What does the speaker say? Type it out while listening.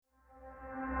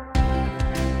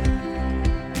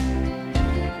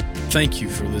Thank you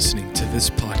for listening to this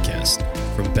podcast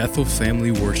from Bethel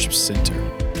Family Worship Center.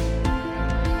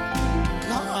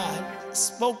 God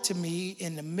spoke to me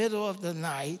in the middle of the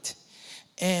night,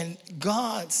 and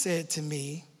God said to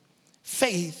me,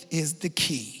 faith is the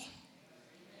key.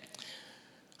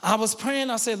 I was praying,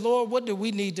 I said, Lord, what do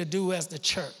we need to do as the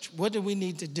church? What do we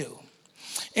need to do?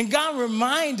 And God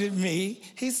reminded me,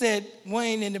 he said,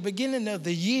 Wayne, in the beginning of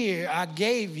the year, I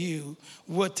gave you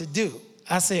what to do.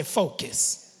 I said,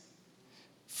 focus.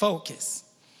 Focus.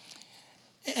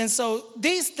 And so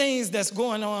these things that's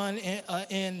going on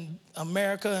in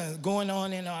America and going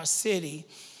on in our city,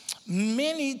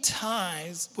 many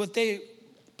times what they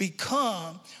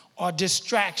become are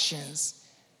distractions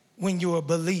when you're a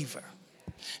believer.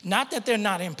 Not that they're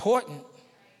not important.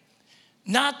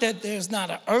 Not that there's not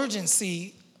an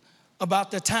urgency about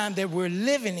the time that we're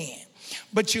living in.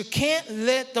 But you can't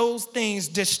let those things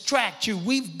distract you.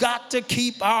 We've got to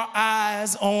keep our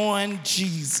eyes on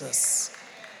Jesus.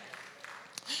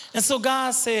 And so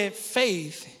God said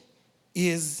faith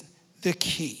is the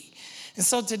key. And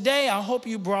so today I hope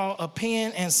you brought a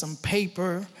pen and some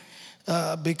paper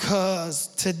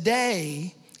because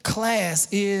today class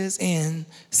is in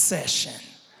session.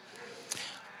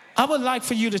 I would like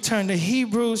for you to turn to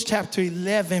Hebrews chapter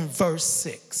 11, verse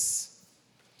 6.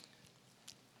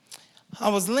 I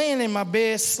was laying in my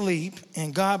bed asleep,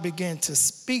 and God began to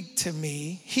speak to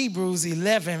me. Hebrews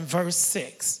 11, verse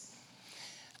 6.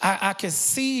 I could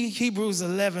see Hebrews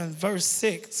 11, verse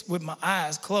 6 with my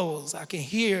eyes closed. I could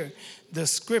hear the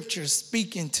scripture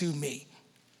speaking to me.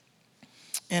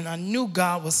 And I knew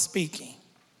God was speaking.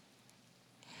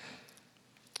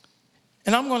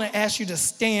 And I'm going to ask you to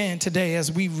stand today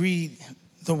as we read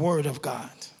the word of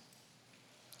God.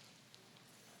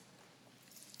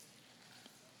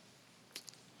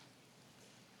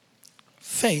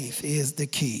 Faith is the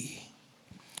key.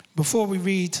 Before we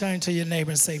read, turn to your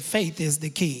neighbor and say, faith is the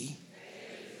key.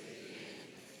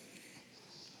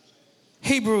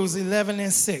 Hebrews 11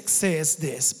 and 6 says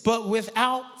this, but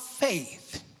without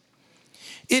faith,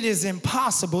 it is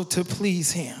impossible to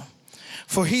please him.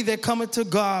 For he that cometh to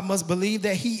God must believe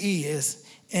that he is,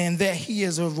 and that he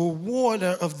is a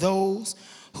rewarder of those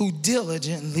who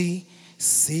diligently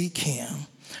seek him.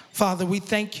 Father, we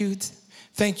thank you.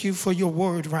 Thank you for your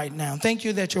word right now. Thank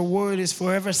you that your word is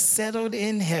forever settled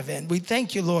in heaven. We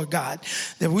thank you, Lord God,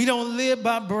 that we don't live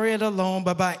by bread alone,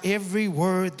 but by every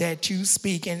word that you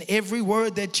speak. And every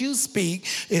word that you speak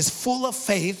is full of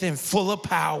faith and full of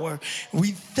power.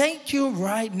 We thank you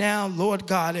right now, Lord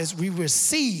God, as we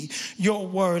receive your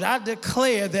word. I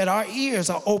declare that our ears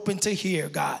are open to hear,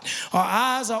 God. Our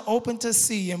eyes are open to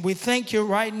see. And we thank you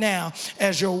right now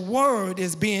as your word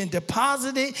is being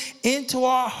deposited into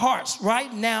our hearts right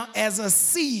now as a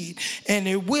seed, and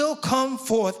it will come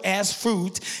forth as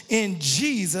fruit in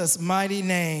Jesus' mighty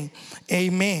name.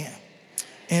 Amen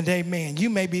and amen.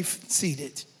 You may be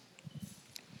seated.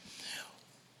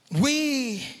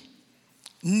 We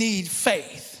need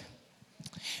faith,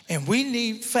 and we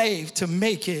need faith to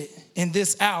make it in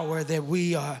this hour that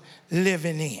we are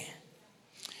living in.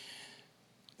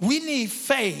 We need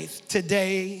faith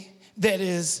today that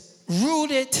is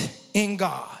rooted in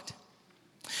God.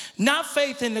 Not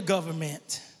faith in the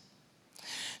government,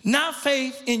 not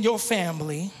faith in your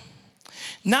family,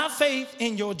 not faith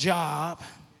in your job,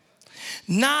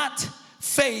 not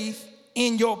faith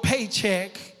in your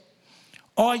paycheck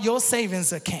or your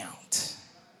savings account.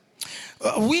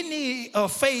 We need a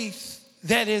faith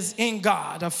that is in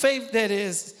God, a faith that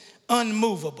is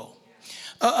unmovable,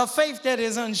 a faith that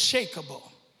is unshakable.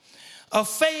 A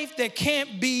faith that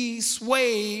can't be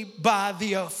swayed by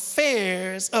the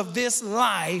affairs of this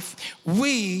life.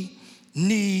 We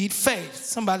need faith.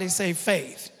 Somebody say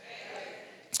faith.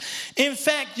 In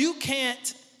fact, you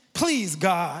can't please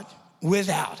God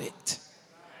without it.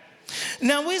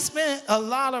 Now, we spent a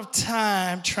lot of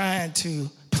time trying to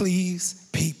please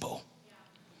people.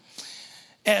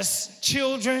 As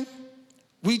children,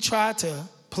 we try to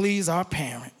please our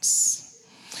parents.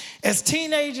 As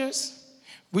teenagers,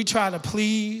 we try to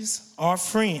please our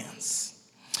friends.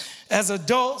 As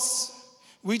adults,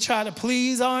 we try to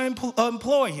please our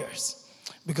employers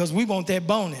because we want that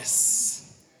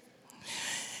bonus.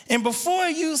 And before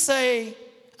you say,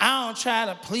 I don't try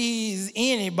to please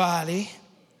anybody,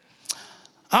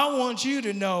 I want you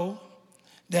to know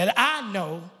that I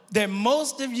know that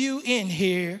most of you in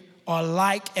here are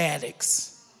like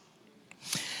addicts.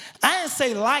 I didn't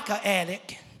say like an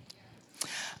addict.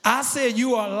 I said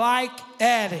you are like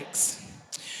addicts.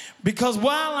 Because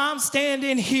while I'm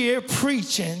standing here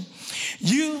preaching,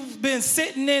 You've been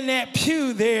sitting in that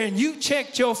pew there and you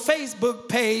checked your Facebook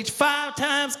page 5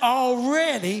 times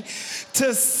already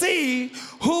to see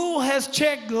who has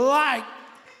checked like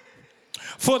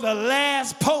for the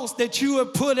last post that you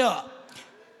have put up,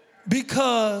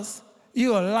 because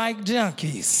you are like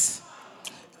junkies.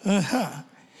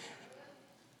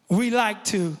 We like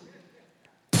to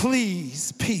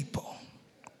please people.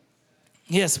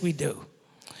 Yes, we do.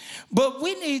 But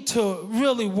we need to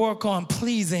really work on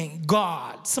pleasing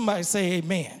God. Somebody say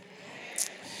amen.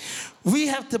 We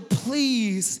have to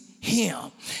please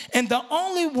him. And the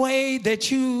only way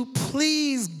that you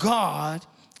please God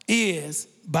is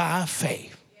by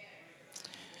faith.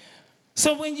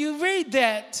 So when you read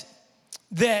that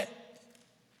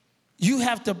you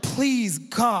have to please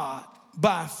God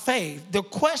by faith, the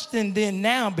question then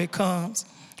now becomes,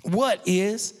 what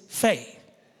is faith?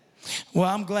 Well,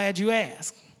 I'm glad you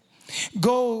asked.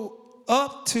 Go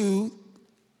up to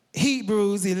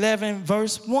Hebrews 11,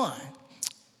 verse 1.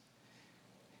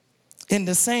 In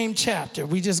the same chapter,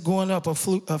 we just going up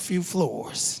a few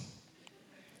floors.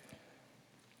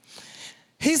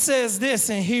 He says this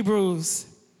in Hebrews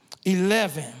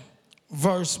 11,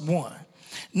 verse 1.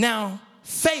 Now,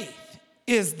 faith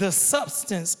is the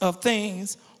substance of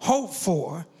things hoped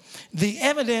for, the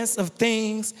evidence of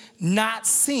things not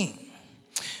seen.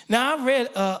 Now, I read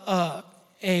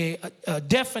a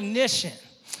definition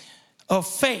of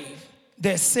faith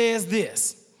that says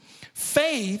this: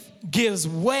 faith gives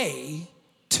way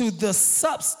to the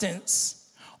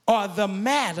substance or the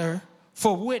matter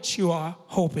for which you are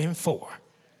hoping for.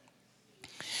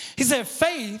 He said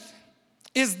faith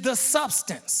is the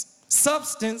substance.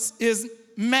 Substance is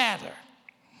matter.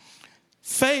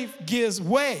 Faith gives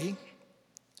way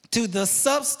to the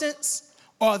substance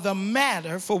or the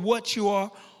matter for what you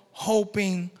are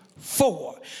hoping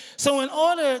for. So in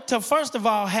order to, first of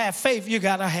all, have faith, you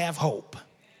got to have hope.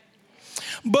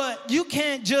 But you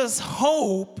can't just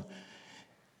hope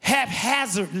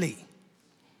haphazardly.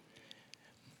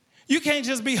 You can't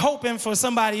just be hoping for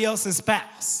somebody else's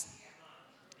spouse.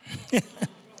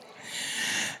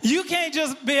 You can't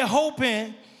just be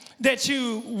hoping that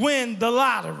you win the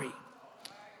lottery.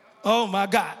 Oh my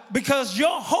God. Because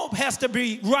your hope has to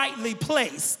be rightly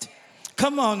placed.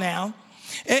 Come on now.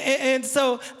 And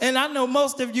I know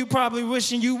most of you probably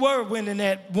wishing you were winning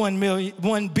that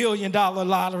 $1 billion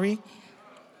lottery.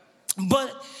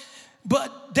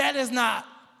 But that is not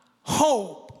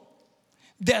hope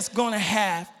that's going to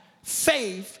have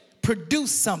faith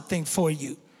produce something for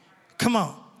you. Come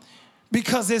on.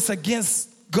 Because it's against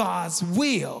God's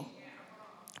will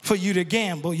for you to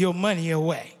gamble your money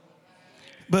away.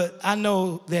 But I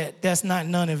know that that's not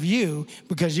none of you,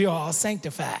 because you're all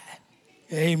sanctified.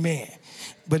 Amen.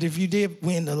 But if you did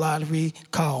win the lottery,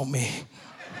 call me.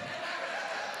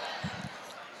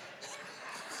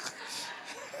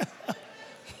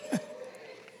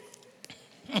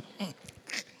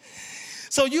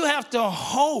 So you have to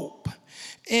hope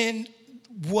in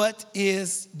what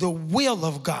is the will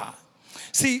of God.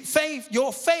 See,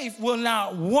 your faith will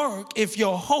not work if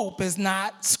your hope is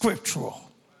not scriptural.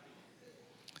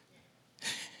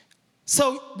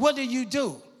 So what do?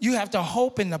 You have to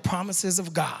hope in the promises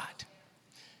of God.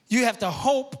 You have to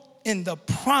hope in the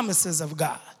promises of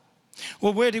God.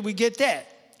 Well, where did we get that?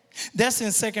 That's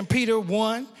in 2 Peter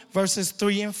 1, verses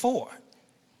 3 and 4.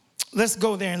 Let's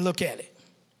go there and look at it.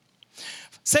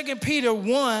 2 Peter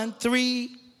 1,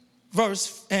 3,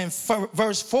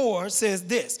 verse 4 says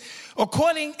this: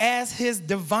 according as his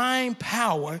divine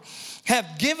power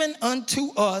hath given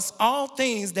unto us all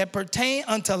things that pertain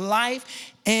unto life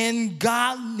and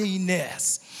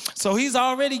godliness. So he's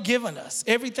already given us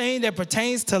everything that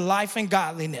pertains to life and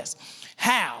godliness.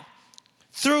 How?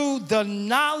 Through the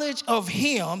knowledge of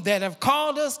him that have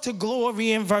called us to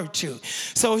glory and virtue.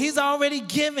 So he's already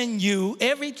given you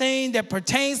everything that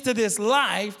pertains to this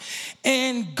life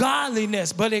and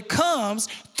godliness, but it comes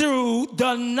through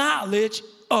the knowledge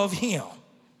of him.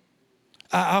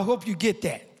 I hope you get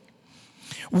that.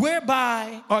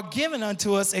 Whereby are given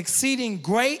unto us exceeding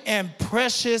great and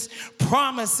precious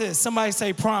promises. Somebody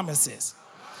say promises.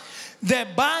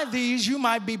 That by these you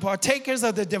might be partakers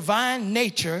of the divine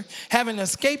nature, having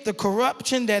escaped the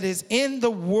corruption that is in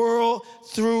the world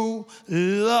through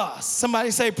lust. Somebody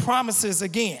say promises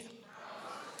again.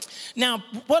 Now,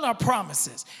 what are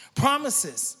promises?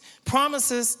 Promises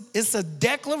is a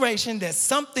declaration that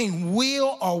something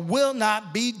will or will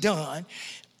not be done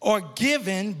or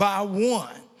given by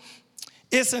one.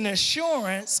 It's an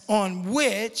assurance on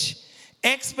which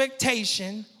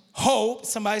expectation, hope,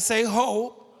 somebody say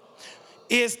hope,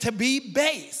 is to be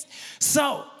based.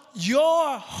 So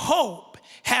your hope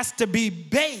has to be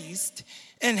based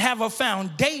and have a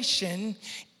foundation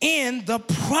in the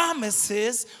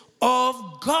promises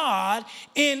of God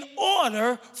in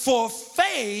order for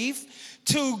faith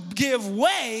to give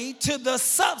way to the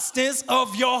substance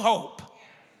of your hope.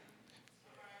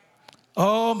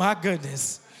 Oh my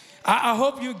goodness. I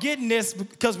hope you're getting this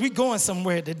because we're going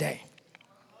somewhere today.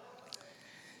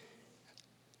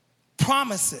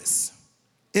 Promises.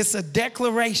 It's a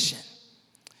declaration.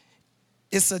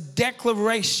 It's a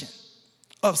declaration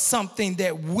of something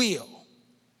that will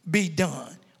be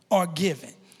done or given.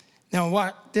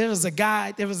 Now, there was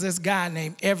this guy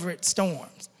named Everett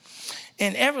Storms.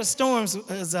 And Everett Storms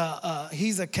is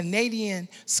he's a Canadian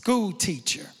school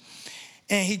teacher.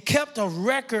 And he kept a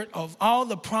record of all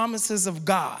the promises of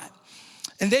God.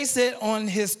 And they said on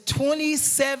his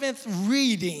 27th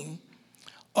reading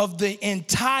of the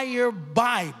entire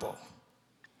Bible,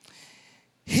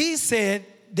 he said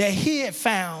that he had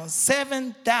found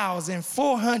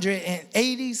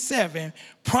 7,487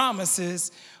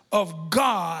 promises of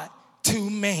God to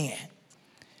man.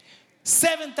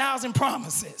 7,000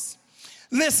 promises.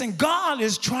 Listen, God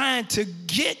is trying to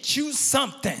get you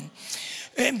something.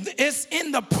 And it's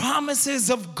in the promises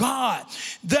of God.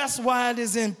 That's why it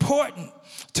is important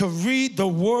to read the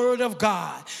Word of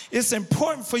God. It's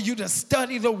important for you to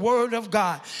study the Word of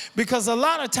God, because a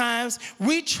lot of times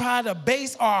we try to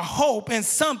base our hope in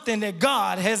something that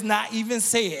God has not even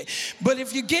said. But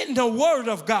if you get in the Word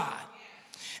of God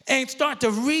and start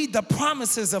to read the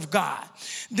promises of God,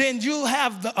 then you'll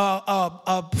have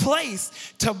a place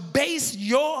to base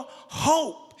your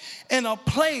hope and a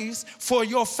place for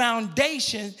your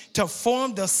foundation to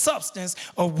form the substance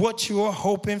of what you are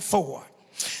hoping for.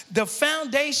 The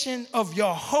foundation of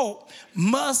your hope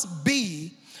must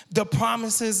be the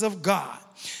promises of God.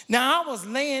 Now, I was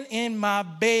laying in my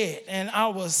bed and I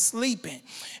was sleeping.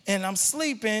 And I'm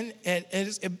sleeping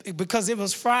because it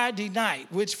was Friday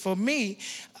night, which for me,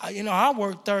 I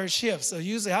work third shift. So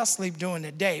usually I sleep during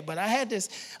the day. But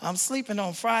I'm sleeping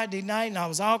on Friday night and I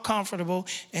was all comfortable.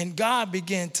 And God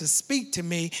began to speak to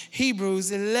me,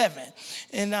 Hebrews 11.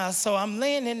 And so I'm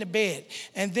laying in the bed.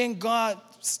 And then God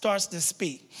starts to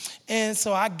speak. And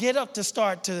so I get up to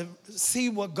start to see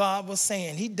what God was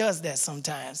saying. He does that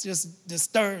sometimes, just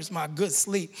disturbs my good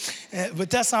sleep. But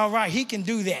that's all right. He can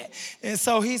do that. And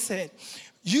so he said,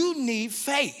 you need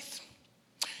faith.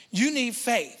 You need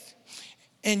faith.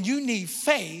 And you need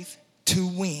faith to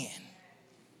win.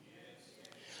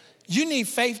 You need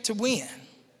faith to win.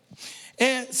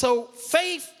 And so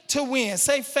faith to win.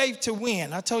 Say faith to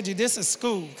win. I told you this is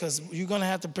school because you're going to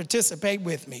have to participate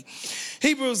with me.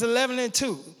 Hebrews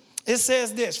 11:2. It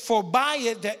says this, for by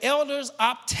it the elders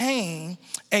obtain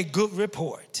a good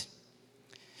report.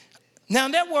 Now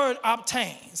that word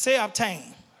obtain, say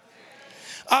obtain.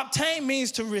 Obtain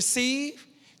means to receive,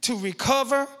 to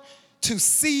recover, to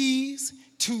seize,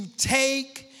 to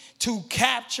take, to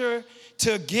capture,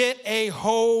 to get a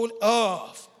hold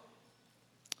of.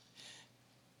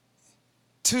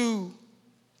 To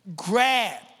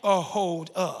grab a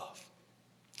hold of.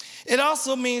 It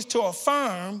also means to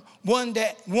affirm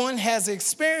that one has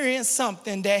experienced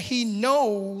something that he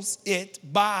knows it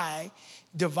by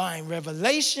divine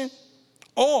revelation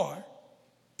or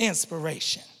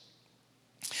inspiration.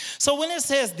 So when it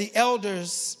says the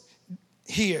elders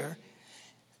here,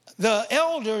 the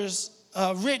elders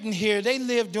written here, they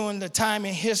lived during the time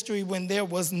in history when there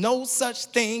was no such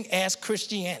thing as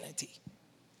Christianity.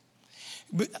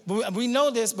 We know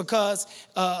this because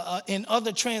in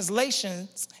other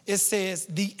translations, it says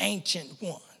the ancient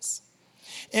ones.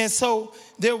 And so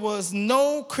there was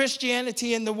no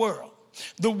Christianity in the world.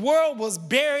 The world was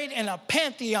buried in a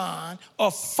pantheon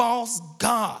of false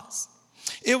gods.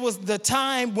 It was the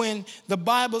time when the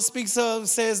Bible speaks of,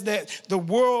 says that the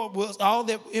world was, all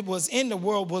that it was in the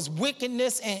world was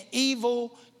wickedness and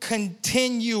evil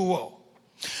continual.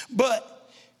 But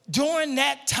during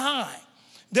that time,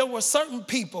 there were certain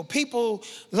people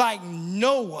like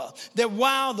Noah, that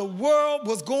while the world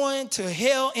was going to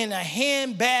hell in a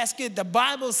handbasket, the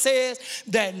Bible says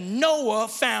that Noah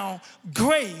found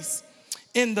grace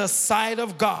in the sight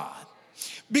of God.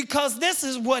 Because this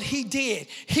is what he did.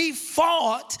 He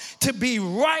fought to be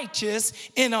righteous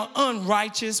in an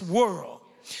unrighteous world.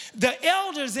 The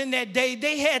elders in that day,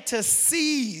 they had to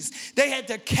seize, they had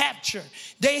to capture,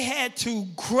 they had to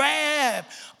grab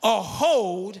a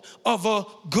hold of a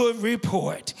good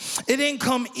report. It didn't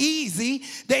come easy.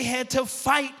 They had to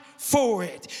fight for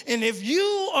it. And if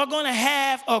you are going to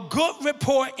have a good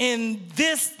report in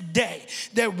this day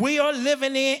that we are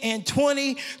living in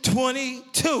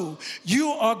 2022, you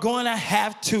are going to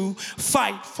have to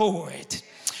fight for it.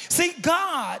 See,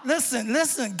 God,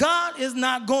 listen, God is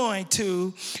not going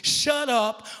to shut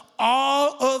up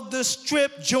all of the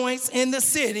strip joints in the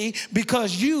city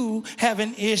because you have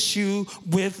an issue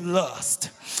with lust.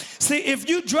 See, if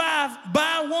you drive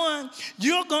by one,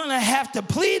 you're going to have to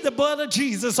plead the blood of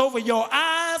Jesus over your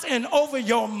eyes and over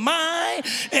your mind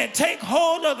and take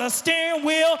hold of the steering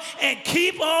wheel and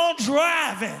keep on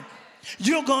driving.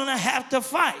 You're going to have to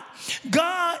fight.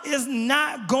 God is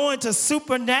not going to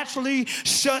supernaturally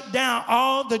shut down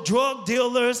all the drug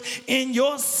dealers in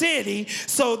your city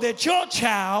so that your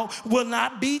child will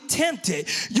not be tempted.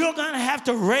 You're going to have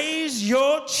to raise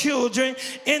your children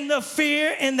in the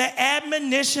fear and the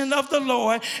admonition of the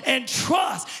Lord and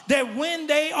trust that when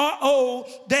they are old,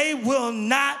 they will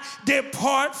not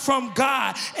depart from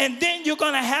God. And then you're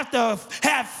going to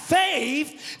have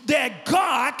faith that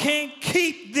God can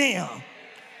keep them.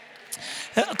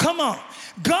 Come on.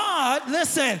 God,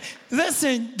 listen,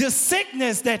 the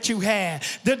sickness that you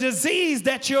have, the disease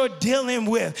that you're dealing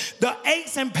with, the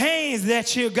aches and pains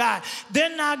that you got,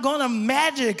 they're not going to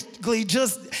magically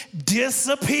just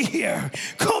disappear.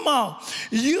 Come on.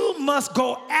 You must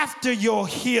go after your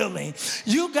healing.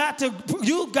 You got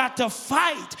to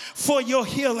fight for your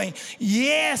healing.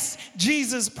 Yes,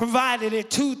 Jesus provided it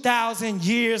 2,000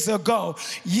 years ago.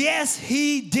 Yes,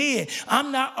 he did.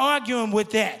 I'm not arguing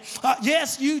with that.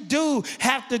 Yes, you do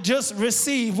have to just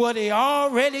receive what he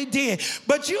already did.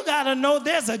 But you got to know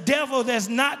there's a devil that's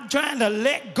not trying to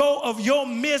let go of your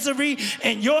misery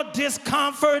and your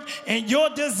discomfort and your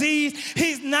disease.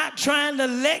 He's not trying to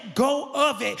let go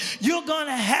of it. You're going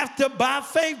to have to, by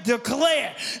faith,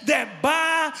 declare that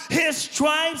by his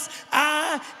stripes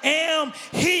I am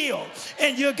healed.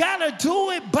 And you got to do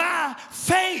it by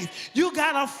faith. You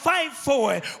got to fight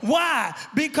for it. Why?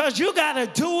 Because you got to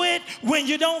do it when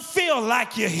you don't feel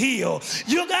like you're healed.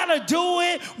 You got to do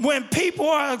it when people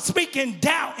are speaking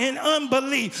doubt and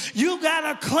unbelief. You got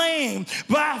to claim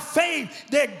by faith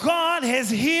that God has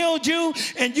healed you,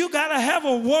 and you got to have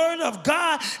a word of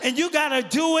God, and you got to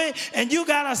do it, and you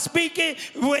got to speak it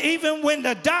even when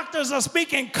the doctors are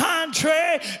speaking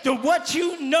contrary to what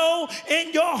you know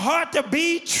in your heart to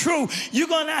be true. You're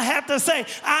going to have to say,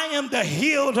 I am the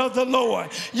healed of the Lord.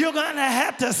 You're going to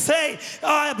have to say,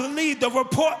 I believe the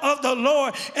report of the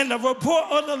Lord, and the report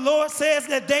of the Lord says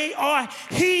that they are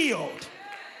healed.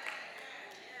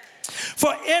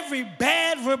 For every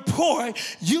bad report,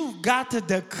 you've got to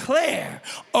declare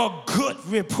a good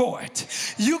report.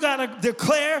 You got to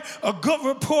declare a good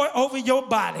report over your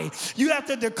body. You have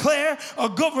to declare a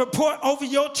good report over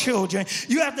your children.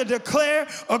 You have to declare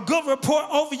a good report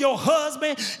over your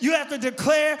husband. You have to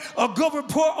declare a good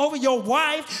report over your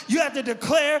wife. You have to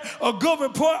declare a good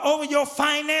report over your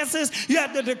finances. You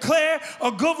have to declare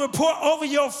a good report over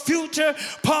your future.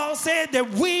 Paul said that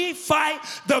we fight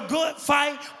the good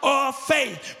fight of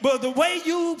faith. But the way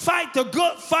you fight the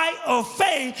good fight of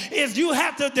faith is you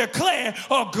have to declare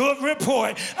a good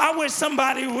report. I wish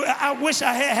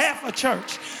I had half a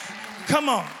church. Come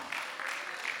on.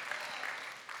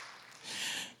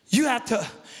 You have to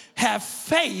have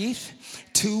faith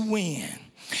to win.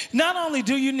 Not only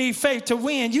do you need faith to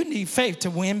win, you need faith to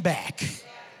win back.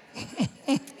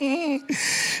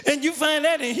 And you find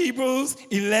that in Hebrews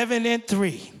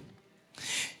 11:3.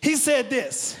 He said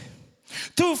this: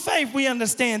 through faith we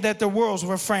understand that the worlds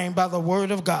were framed by the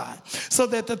word of God, so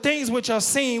that the things which are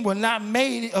seen were not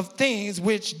made of things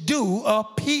which do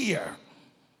appear.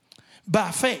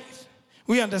 By faith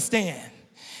we understand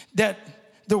that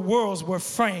the worlds were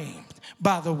framed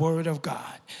by the word of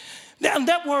God. Now,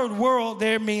 that word world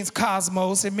there means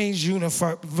cosmos. It means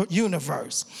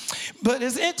universe. But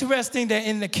it's interesting that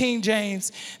in the King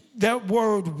James, that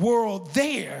word world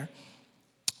there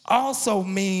also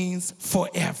means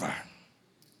forever.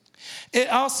 It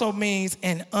also means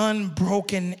an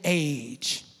unbroken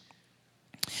age.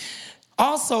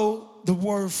 Also, the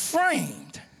word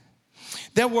framed.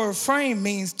 That word frame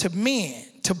means to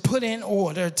mend, to put in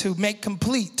order, to make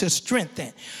complete, to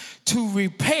strengthen, to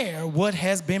repair what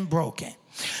has been broken.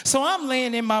 So I'm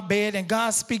laying in my bed and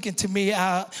God's speaking to me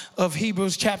out of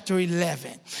Hebrews chapter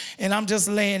 11. And I'm just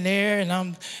laying there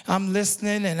and I'm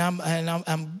listening and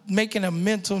I'm making a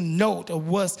mental note of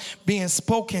what's being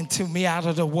spoken to me out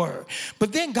of the word.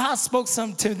 But then God spoke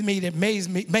something to me that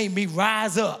made me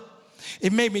rise up.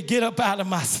 It made me get up out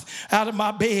of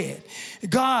my bed.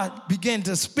 God began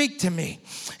to speak to me.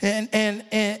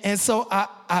 And so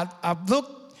I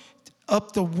looked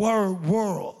up the word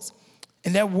worlds.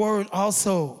 And that word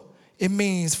also, it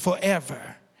means forever,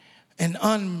 an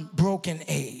unbroken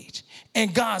age.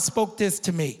 And God spoke this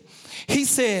to me. He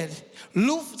said,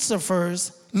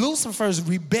 Lucifer's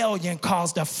rebellion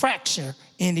caused a fracture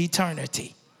in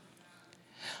eternity.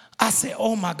 I said,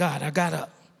 oh my God, I got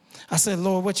up. I said,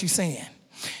 Lord, what you saying?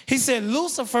 He said,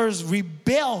 Lucifer's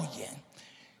rebellion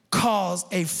caused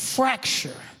a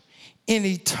fracture in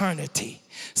eternity.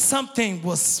 Something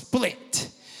was split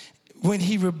when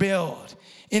he rebelled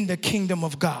in the kingdom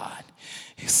of God.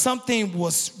 Something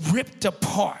was ripped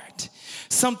apart.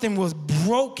 Something was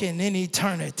broken in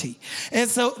eternity. And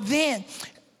so then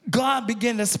God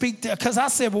began to speak to, because I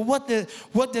said, well, what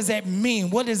does that mean?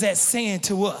 What is that saying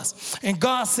to us? And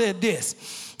God said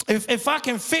this: if I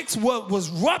can fix what was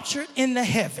ruptured in the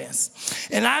heavens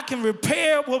and I can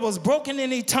repair what was broken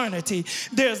in eternity,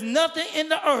 there's nothing in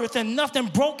the earth and nothing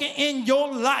broken in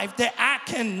your life that I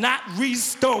cannot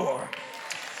restore.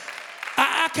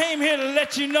 I came here to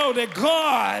let you know that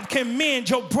God can mend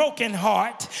your broken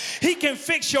heart. He can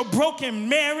fix your broken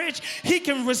marriage. He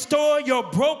can restore your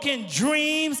broken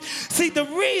dreams. See, the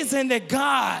reason that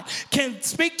God can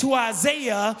speak to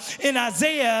Isaiah in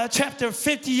Isaiah chapter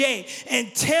 58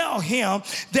 and tell him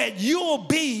that you'll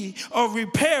be a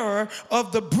repairer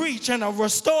of the breach and a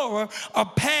restorer, a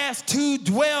path to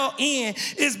dwell in,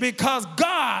 is because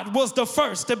God was the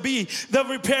first to be the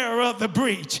repairer of the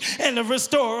breach and the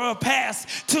restorer of paths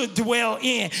to dwell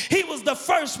in. He was the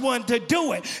first one to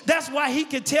do it. That's why he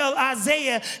could tell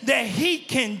Isaiah that he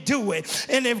can do it.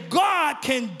 And if God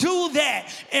can do that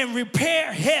and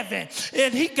repair heaven,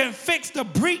 and he can fix the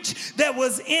breach that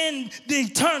was in the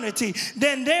eternity,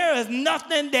 then there is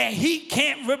nothing that he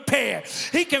can't repair.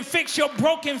 He can fix your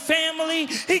broken family.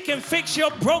 He can fix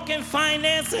your broken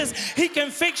finances. He can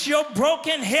fix your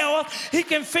broken health. He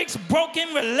can fix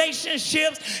broken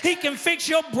relationships. He can fix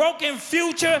your broken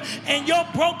future and your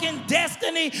broken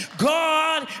destiny.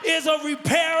 God is a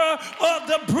repairer of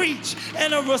the breach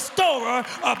and a restorer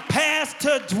of paths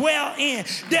to dwell in.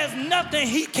 There's nothing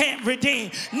he can't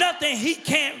redeem, nothing he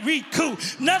can't recoup,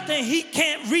 nothing he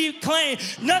can't reclaim,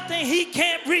 nothing he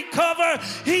can't recover.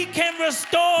 He can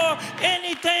restore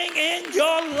anything in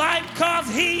your life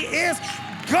because he is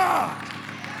God.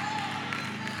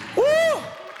 Woo!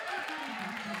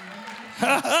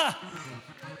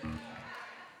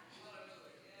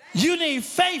 You need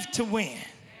faith to win,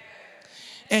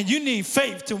 and you need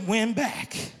faith to win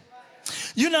back.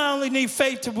 You not only need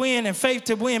faith to win and faith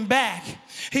to win back,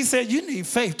 he said you need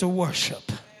faith to worship.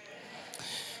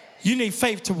 You need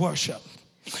faith to worship.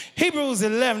 Hebrews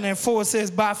 11:4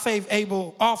 says, by faith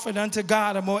Abel offered unto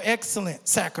God a more excellent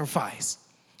sacrifice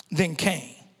than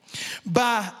Cain,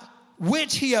 by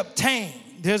which he obtained,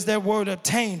 there's that word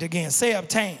obtained again, say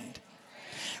obtained,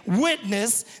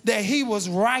 witness that he was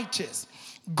righteous,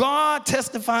 God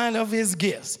testifying of his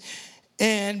gifts,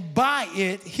 and by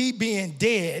it he being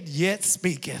dead yet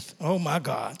speaketh. Oh my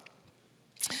God.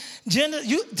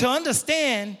 To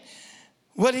understand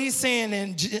what he's saying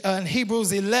in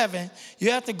Hebrews 11,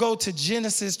 you have to go to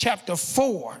Genesis chapter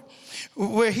 4,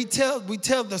 where we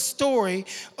tell the story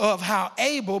of how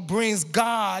Abel brings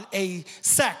God a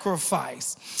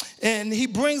sacrifice. And he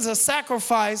brings a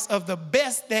sacrifice of the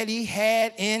best that he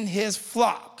had in his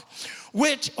flock,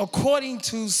 which according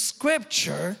to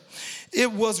scripture,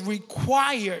 it was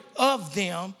required of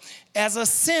them as a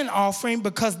sin offering,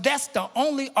 because that's the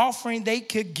only offering they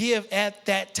could give at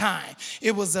that time.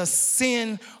 It was a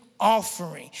sin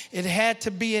offering. It had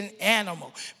to be an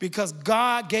animal, because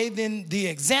God gave them the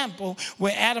example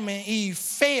when Adam and Eve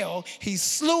fell. He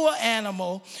slew an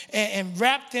animal and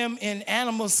wrapped them in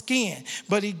animal skin,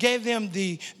 but he gave them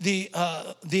the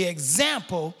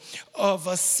example of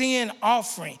a sin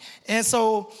offering. And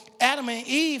so Adam and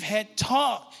Eve had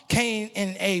taught Cain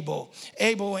and Abel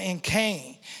and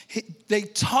Cain. They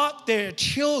taught their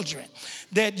children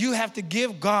that you have to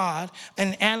give God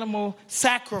an animal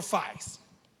sacrifice.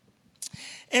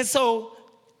 And so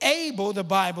Abel, the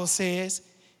Bible says,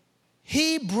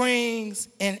 he brings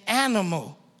an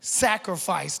animal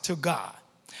sacrifice to God.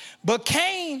 But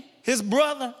Cain, his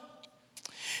brother,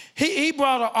 he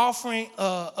brought an offering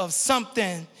of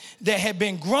something that had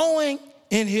been growing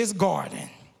in his garden.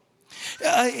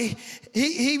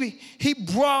 He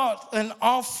brought an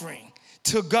offering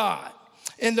to God.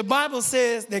 And the Bible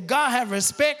says that God had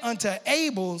respect unto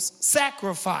Abel's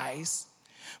sacrifice,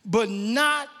 but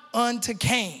not unto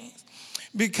Cain's,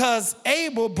 because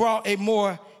Abel brought a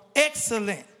more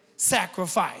excellent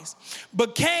sacrifice.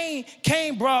 But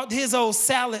Cain brought his old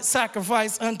salad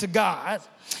sacrifice unto God,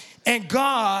 and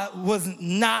God was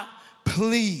not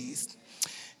pleased.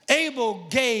 Abel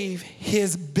gave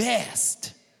his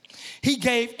best. He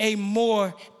gave a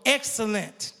more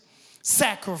excellent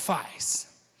sacrifice.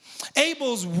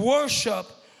 Abel's worship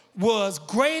was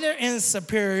greater in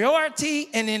superiority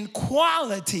and in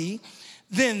quality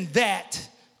than that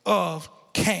of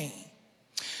Cain.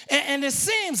 And it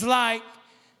seems like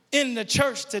in the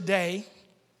church today,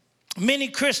 many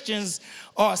Christians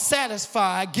are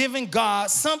satisfied giving God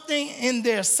something in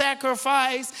their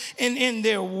sacrifice and in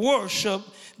their worship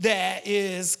that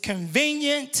is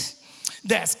convenient,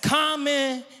 that's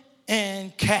common,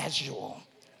 and casual.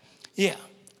 Yeah,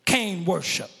 Cain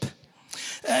worship.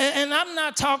 And I'm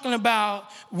not talking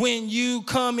about when you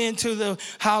come into the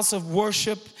house of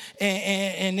worship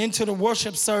and into the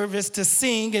worship service to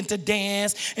sing and to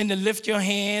dance and to lift your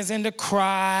hands and to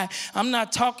cry. I'm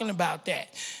not talking about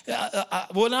that.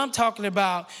 What I'm talking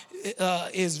about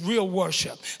is real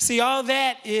worship. See, all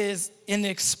that is an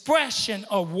expression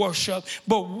of worship,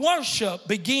 but worship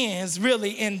begins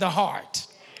really in the heart.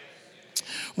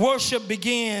 Worship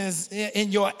begins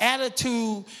in your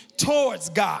attitude towards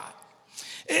God.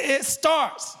 It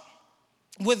starts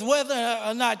with whether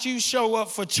or not you show up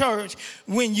for church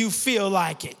when you feel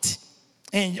like it,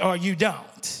 or you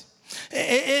don't.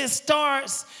 It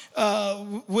starts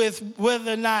with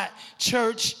whether or not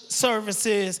church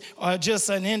services are just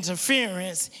an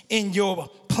interference in your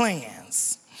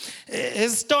plans. It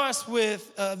starts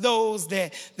with those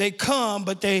that they come,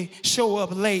 but they show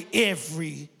up late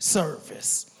every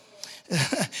service.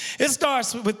 It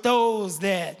starts with those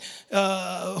that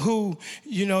who,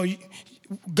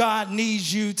 God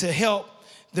needs you to help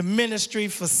the ministry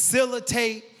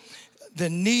facilitate the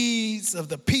needs of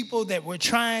the people that we're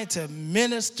trying to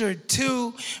minister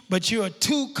to, but you're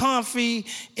too comfy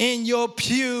in your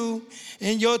pew,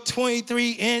 in your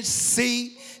 23-inch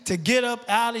seat, to get up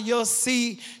out of your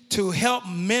seat to help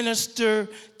minister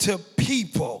to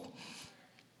people,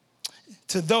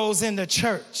 to those in the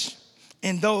church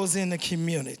and those in the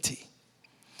community.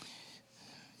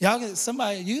 Y'all can,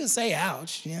 somebody, you can say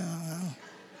ouch.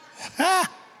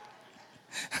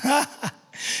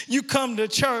 You come to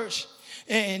church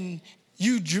and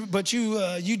you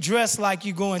dress like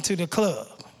you going to the club.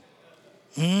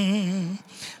 Mm-hmm.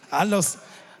 I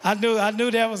knew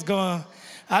that was going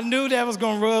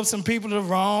to rub some people the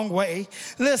wrong way.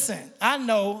 Listen, I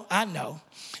know.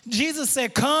 Jesus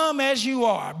said, come as you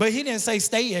are, but he didn't say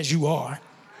stay as you are.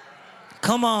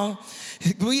 Come on.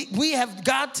 We have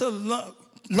got to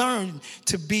learn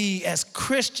to be, as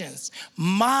Christians,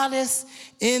 modest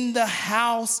in the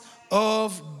house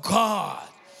of God.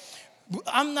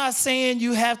 I'm not saying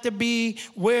you have to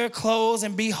wear clothes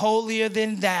and be holier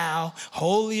than thou,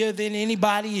 holier than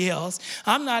anybody else.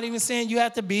 I'm not even saying you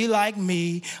have to be like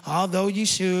me, although you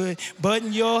should.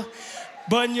 Button your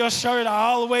shirt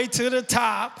all the way to the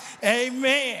top.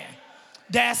 Amen.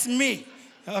 That's me.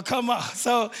 Oh, come on.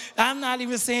 So I'm not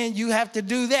even saying you have to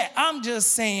do that. I'm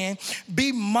just saying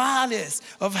be modest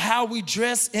of how we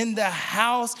dress in the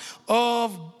house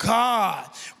of God.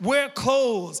 Wear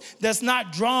clothes that's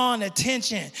not drawing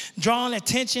attention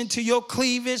to your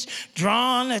cleavage,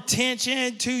 drawing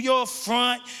attention to your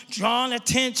front, drawing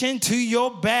attention to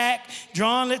your back,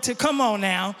 come on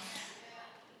now.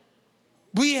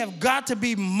 We have got to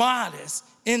be modest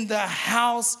in the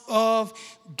house of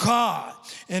God.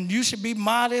 And you should be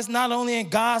modest not only in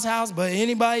God's house, but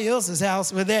anybody else's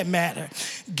house for that matter.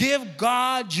 Give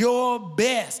God your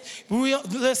best.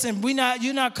 Listen,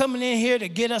 you're not coming in here to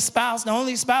get a spouse. The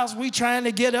only spouse we trying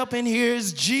to get up in here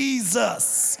is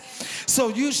Jesus. So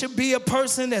you should be a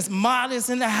person that's modest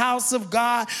in the house of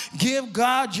God. Give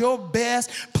God your best.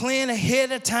 Plan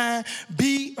ahead of time.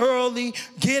 Be early.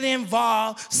 Get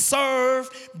involved. Serve.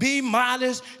 Be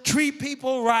modest. Treat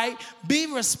people right.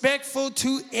 Be respectful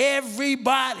to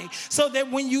everybody. So that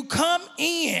when you come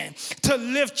in to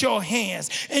lift your hands,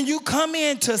 and you come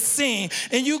in to sing,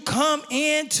 and you come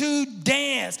in to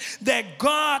dance, that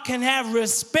God can have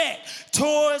respect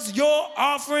towards your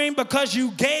offering because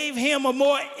you gave him a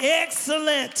more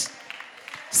excellent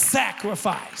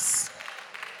sacrifice.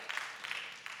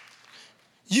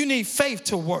 You need faith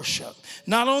to worship.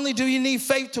 Not only do you need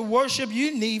faith to worship,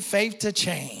 you need faith to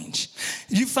change.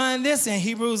 You find this in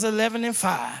Hebrews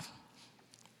 11:5.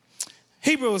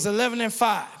 Hebrews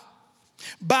 11:5.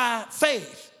 By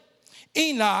faith,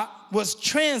 Enoch was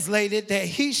translated that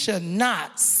he should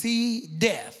not see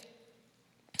death,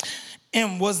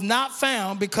 and was not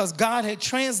found because God had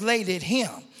translated him.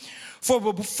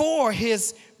 For before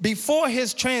his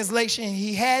translation,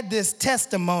 he had this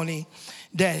testimony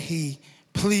that he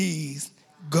pleased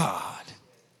God.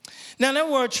 Now, that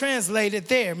word translated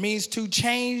there means to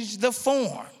change the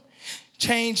form,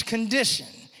 change condition,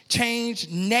 change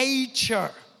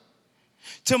nature,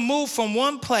 to move from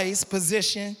one place,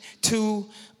 position, to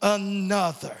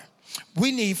another.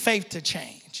 We need faith to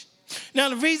change. Now,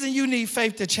 the reason you need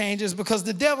faith to change is because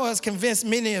the devil has convinced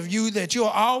many of you that you'll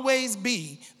always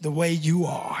be the way you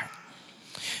are.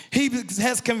 He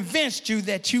has convinced you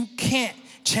that you can't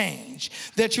change.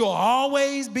 That you'll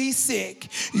always be sick,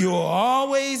 you'll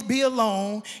always be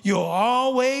alone, you'll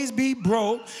always be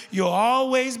broke, you'll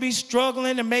always be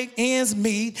struggling to make ends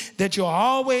meet, that you'll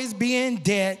always be in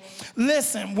debt.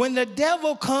 Listen, when the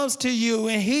devil comes to you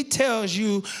and he tells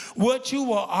you what you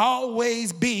will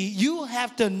always be, you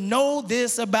have to know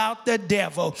this about the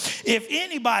devil. If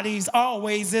anybody's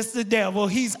always, it's the devil.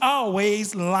 He's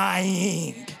always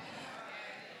lying.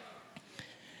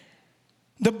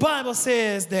 The Bible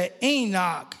says that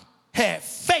Enoch had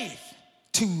faith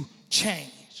to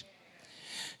change.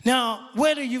 Now,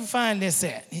 where do you find this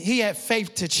at? He had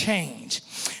faith to change.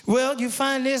 Well, you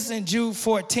find this in Jude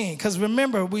 14, because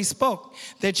remember, we spoke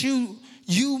that you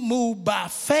move by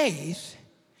faith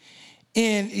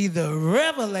in either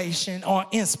revelation or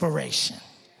inspiration.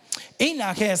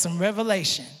 Enoch had some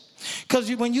revelation,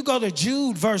 because when you go to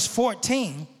Jude verse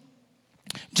 14,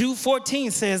 Jude 14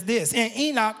 says this, and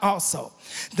Enoch also,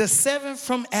 the seventh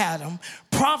from Adam,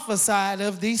 prophesied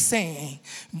of these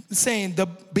saying,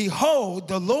 behold,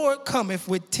 the Lord cometh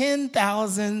with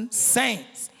 10,000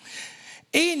 saints.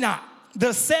 Enoch,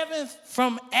 the seventh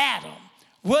from Adam,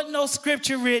 wasn't no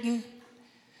scripture written,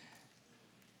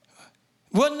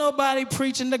 wasn't nobody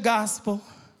preaching the gospel.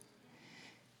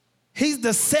 He's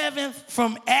the seventh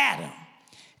from Adam.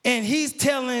 And he's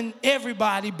telling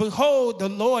everybody, behold, the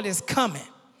Lord is coming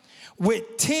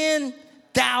with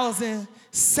 10,000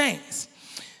 saints.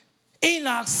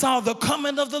 Enoch saw the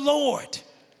coming of the Lord.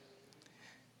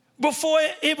 Before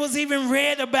it was even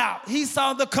read about, he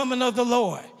saw the coming of the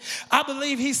Lord. I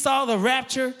believe he saw the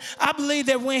rapture. I believe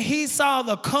that when he saw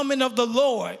the coming of the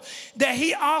Lord, that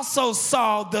he also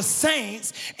saw the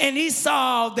saints, and he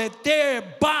saw that their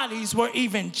bodies were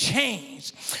even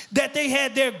changed, that they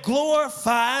had their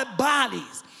glorified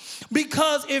bodies.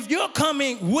 Because if you're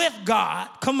coming with God,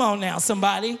 come on now,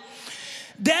 somebody,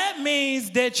 that means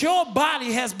that your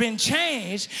body has been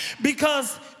changed,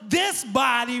 because this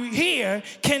body here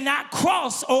cannot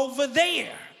cross over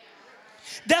there.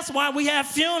 That's why we have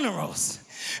funerals,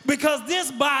 because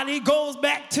this body goes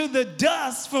back to the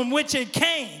dust from which it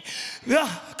came.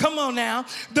 Come on now.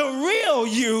 The real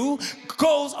you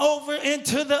goes over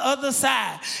into the other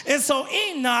side. And so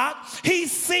Enoch, he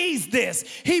sees this.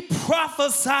 He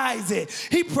prophesies it.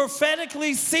 He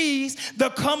prophetically sees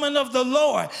the coming of the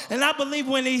Lord. And I believe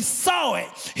when he saw it,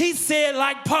 he said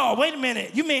like Paul, wait a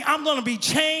minute, you mean I'm going to be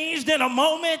changed in a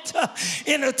moment,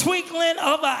 in a twinkling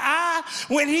of an eye?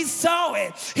 When he saw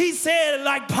it, he said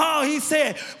like Paul, he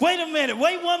said, wait a minute,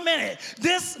 wait 1 minute.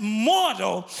 This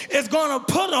mortal is going to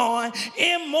put on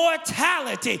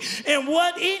immortality. And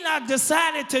what Enoch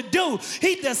decided to do,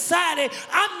 he decided,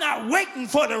 I'm not waiting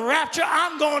for the rapture.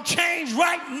 I'm going to change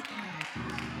right.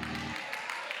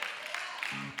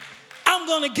 I'm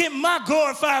going to get my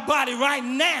glorified body right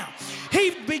now.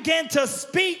 He began to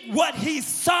speak what he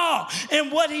saw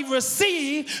and what he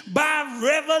received by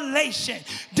revelation.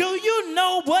 Do you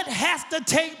know what has to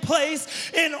take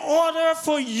place in order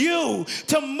for you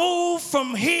to move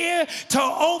from here to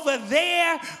over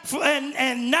there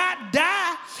and not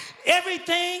die?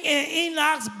 Everything in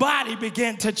Enoch's body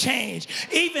began to change,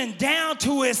 even down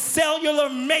to his cellular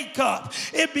makeup.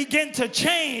 It began to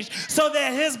change so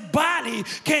that his body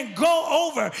can go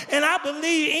over. And I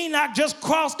believe Enoch just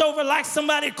crossed over like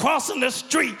somebody crossing the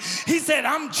street. He said,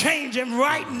 I'm changing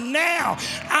right now.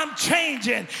 I'm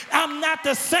changing. I'm not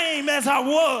the same as I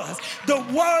was. The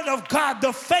word of God,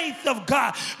 the faith of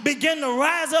God began to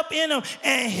rise up in him,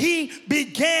 and he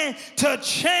began to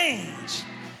change.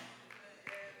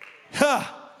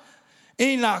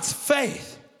 Enoch's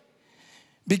faith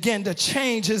began to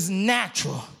change his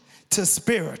natural to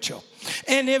spiritual.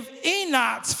 And if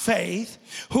Enoch's faith,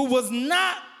 who was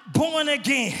not born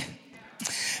again,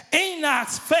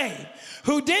 Enoch's faith,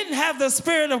 who didn't have the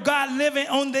Spirit of God living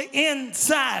on the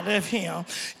inside of him,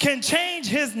 can change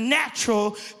his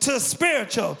natural to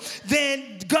spiritual,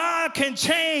 then God can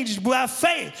change by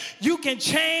faith. You can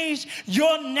change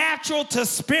your natural to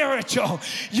spiritual.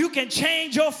 You can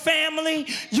change your family.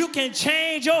 You can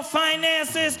change your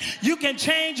finances. You can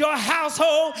change your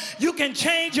household. You can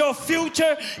change your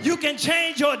future. You can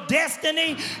change your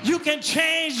destiny. You can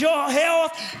change your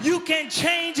health. You can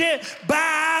change it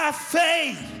by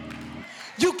faith.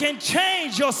 You can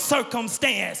change your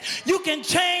circumstance. You can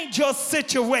change your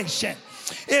situation.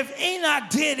 If Enoch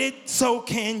did it, so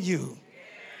can you.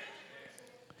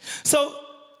 So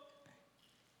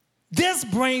this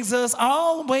brings us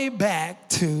all the way back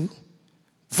to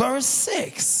verse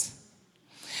 6.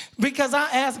 Because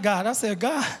I asked God, I said,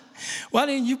 God, why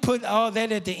didn't you put all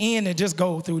that at the end and just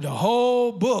go through the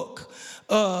whole book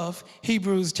of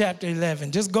Hebrews chapter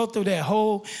 11. Just go through that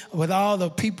whole with all the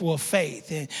people of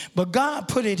faith. But God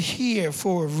put it here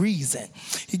for a reason.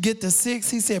 You get to 6,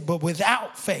 he said, but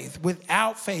without faith,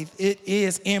 it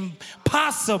is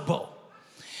impossible.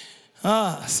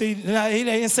 See, now, he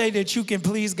didn't say that you can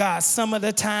please God some of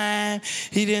the time.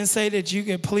 He didn't say that you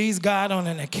can please God on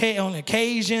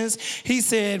occasions. He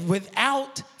said,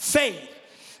 without faith,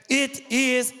 it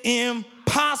is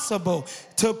impossible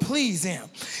to please him.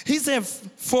 He said,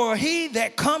 for he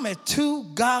that cometh to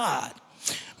God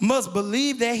must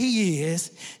believe that he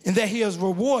is, and that he is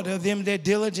rewarder of them that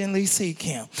diligently seek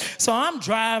him. So I'm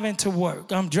driving to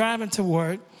work,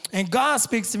 and God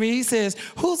speaks to me. He says,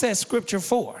 who's that scripture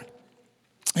for?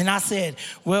 And I said,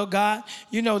 well, God,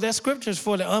 you know, that scripture is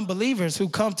for the unbelievers who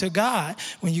come to God.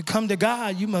 When you come to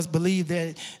God, you must believe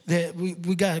that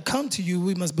we got to come to you.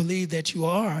 We must believe that you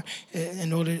are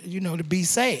in order, you know, to be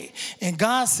saved. And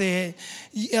God said,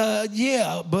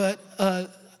 yeah, but I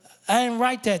didn't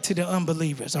write that to the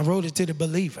unbelievers. I wrote it to the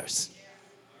believers.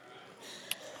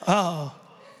 I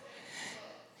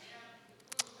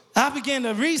began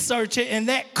to research it, and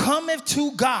that cometh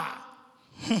to God.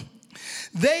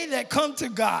 They that come to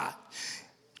God.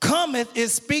 Cometh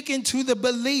is speaking to the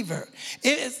believer.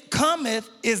 Cometh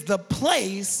is the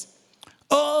place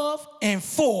of and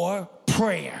for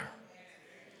prayer.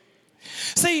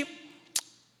 See,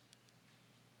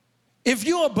 if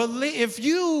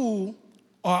you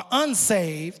are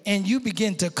unsaved and you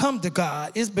begin to come to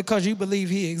God, it's because you believe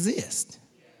he exists.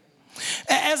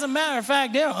 As a matter of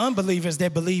fact, there are unbelievers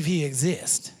that believe he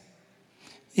exists.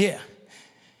 Yeah.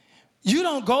 You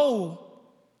don't go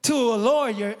to a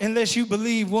lawyer unless you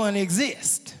believe one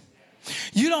exists.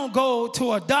 You don't go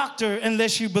to a doctor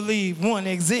unless you believe one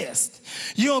exists.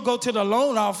 You don't go to the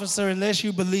loan officer unless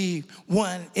you believe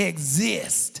one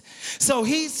exists. So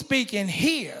he's speaking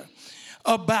here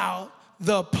about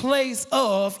the place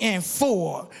of and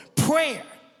for prayer.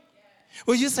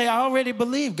 Well, you say, I already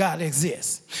believe God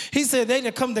exists. He said they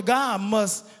that come to God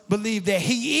must believe that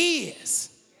he is.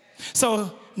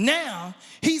 So now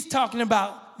he's talking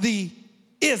about the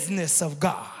isness of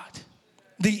God.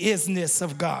 The isness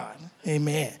of God.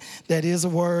 Amen. That is a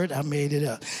word. I made it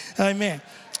up. Amen.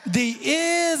 The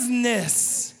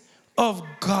isness of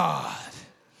God.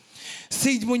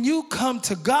 See, when you come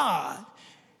to God,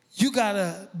 you got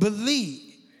to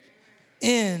believe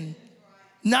in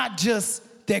not just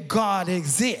that God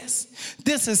exists.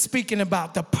 This is speaking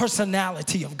about the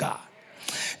personality of God.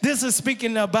 This is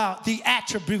speaking about the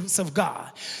attributes of God.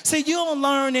 See, you don't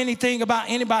learn anything about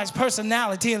anybody's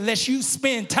personality unless you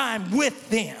spend time with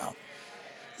them.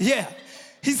 Yeah.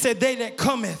 He said, they that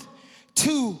cometh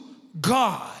to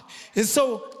God. And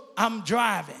so I'm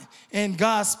driving, and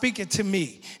God speaking to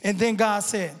me. And then God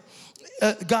said,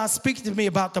 God speaking to me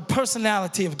about the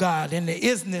personality of God and the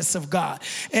isness of God.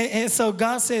 And so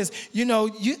God says, you know,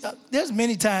 there's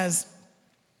many times,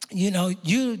 you know,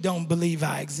 you don't believe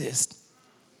I exist.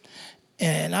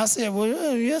 And I said,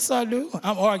 well, yes, I do.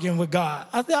 I'm arguing with God.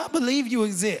 I said, I believe you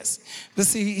exist. But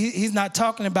see, he's not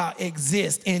talking about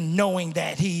exist in knowing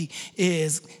that he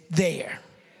is there.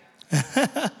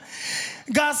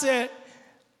 God said,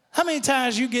 how many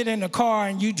times you get in the car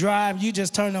and you drive, you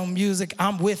just turn on music,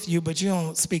 I'm with you, but you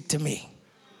don't speak to me?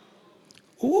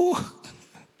 Ooh.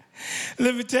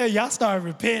 Let me tell you, I started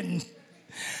repenting.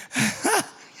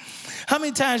 How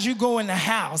many times you go in the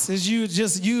house, is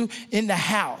you in the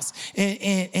house,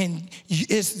 and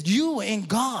it's you and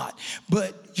God,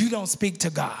 but you don't speak to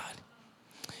God.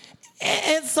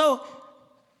 And so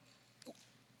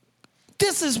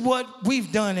this is what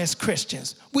we've done as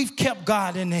Christians. We've kept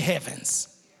God in the heavens.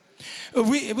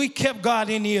 We kept God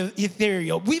in the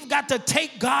ethereal. We've got to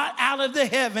take God out of the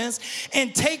heavens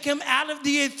and take him out of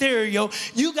the ethereal.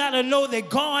 You got to know that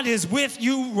God is with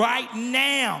you right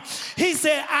now. He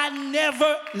said, I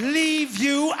never leave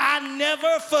you. I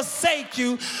never forsake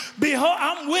you. Behold,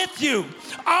 I'm with you.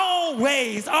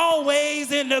 Always,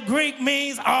 always in the Greek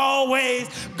means always.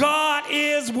 God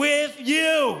is with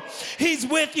you. He's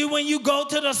with you when you go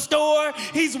to the store.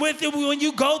 He's with you when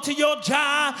you go to your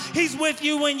job. He's with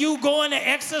you when you go to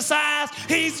exercise.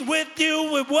 He's with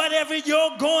you with whatever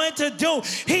you're going to do.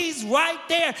 He's right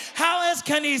there. How else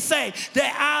can he say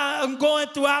that I am going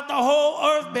throughout the whole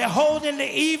earth beholding the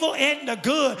evil and the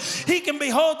good? He can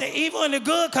behold the evil and the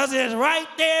good because it's right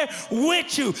there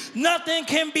with you. Nothing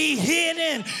can be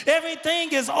hidden.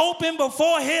 Everything is open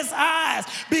before his eyes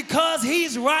because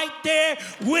he's right there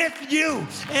with you.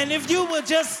 And if you would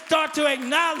just start to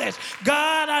acknowledge,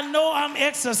 God, I know I'm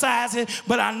exercising,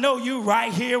 but I know you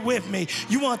right here with me. me.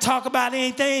 You want to talk about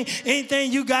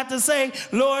anything you got to say?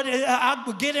 Lord, I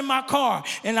would get in my car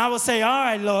and I would say, all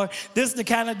right, Lord, this is the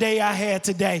kind of day I had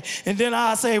today. And then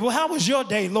I'll say, well, how was your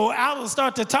day, Lord? I will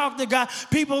start to talk to God.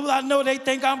 People, I know they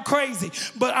think I'm crazy,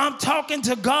 but I'm talking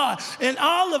to God. And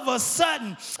all of a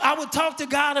sudden, I would talk to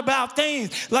God about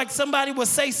things like somebody would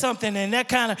say something and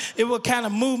it would kind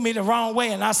of move me the wrong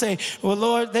way. And I say, well,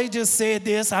 Lord, they just said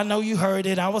this. I know you heard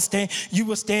it. You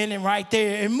were standing right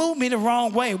there. It moved me the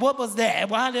wrong way. What was that?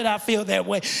 Why did I feel that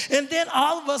way? And then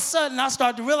all of a sudden, I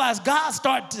start to realize God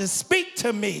started to speak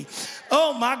to me.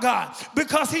 Oh, my God,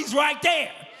 because he's right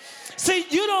there. See,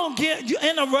 you don't get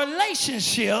in a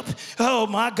relationship. Oh,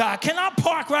 my God. Can I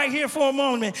park right here for a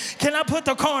moment? Can I put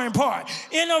the car in park?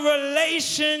 In a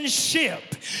relationship,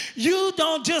 you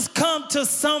don't just come to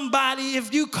somebody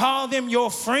if you call them your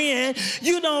friend.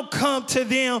 You don't come to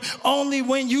them only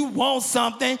when you want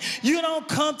something. You don't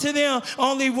come to them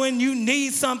only when you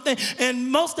need something.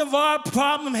 And most of our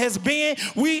problem has been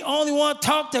we only want to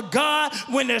talk to God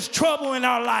when there's trouble in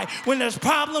our life, when there's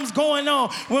problems going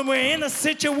on, when we're in a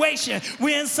situation,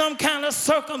 we're in some kind of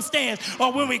circumstance,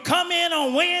 or when we come in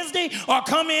on Wednesday or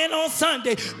come in on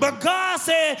Sunday. But God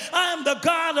said, I am the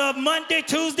God of Monday,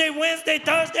 Tuesday, Wednesday,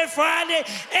 Thursday, Friday,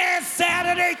 and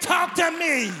Saturday. Talk to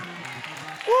me.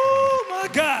 Oh, my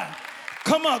God.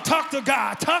 Come on, talk to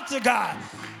God. Talk to God.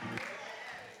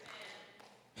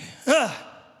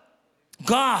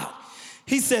 God,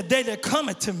 he said, they that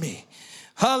cometh to me,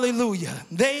 hallelujah,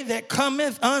 they that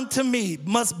cometh unto me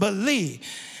must believe.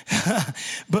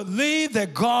 Believe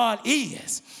that God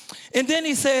is. And then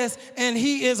he says, and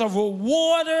he is a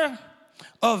rewarder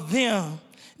of them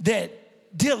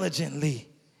that diligently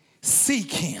seek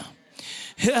him.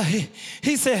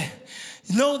 He said,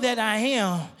 know that I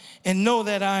am, and know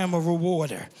that I am a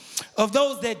rewarder of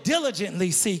those that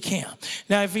diligently seek him.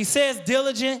 Now, if he says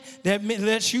diligent, that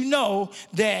lets you know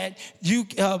that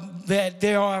that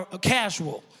there are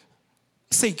casual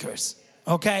seekers,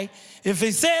 okay? If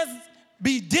he says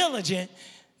be diligent,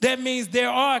 that means there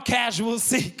are casual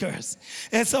seekers.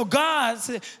 And so God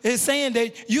is saying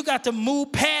that you got to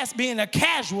move past being a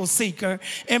casual seeker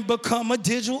and become a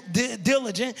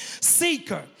diligent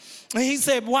seeker. And he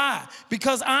said, why?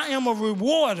 Because I am a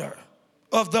rewarder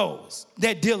of those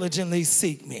that diligently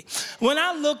seek me. When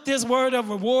I looked this word of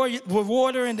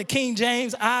rewarder in the King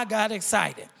James, I got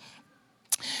excited.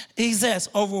 He says,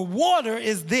 a rewarder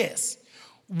is this,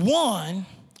 one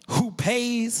who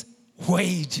pays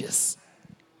wages.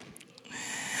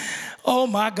 Oh,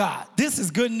 my God. This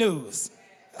is good news.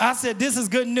 I said, this is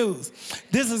good news.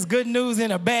 This is good news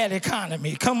in a bad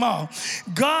economy. Come on.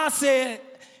 God said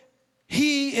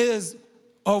he is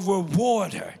a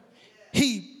rewarder.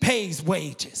 He pays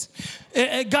wages.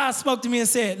 And God spoke to me and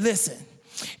said, listen,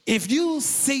 if you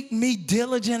seek me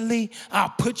diligently,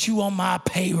 I'll put you on my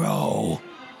payroll.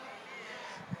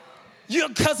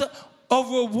 Because a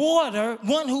rewarder,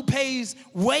 one who pays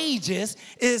wages,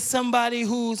 is somebody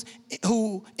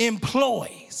who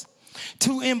employs.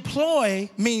 To employ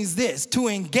means this, to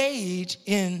engage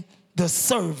in the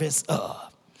service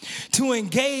of, to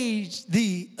engage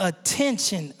the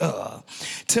attention of,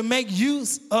 to make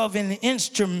use of an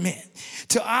instrument,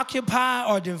 to occupy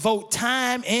or devote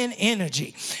time and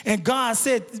energy. And God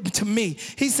said to me,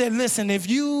 he said, listen, if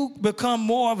you become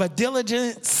more of a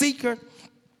diligent seeker,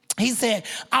 he said,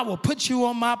 I will put you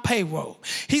on my payroll.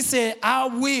 He said, I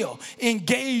will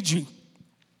engage you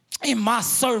in my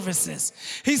services.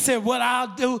 He said, what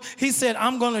I'll do, he said,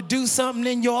 I'm going to do something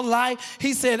in your life.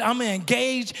 He said, I'm going to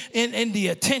engage in the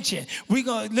attention. We're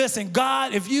going to, listen,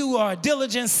 God, if you are a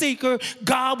diligent seeker,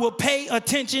 God will pay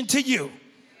attention to you.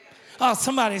 Oh,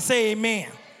 somebody say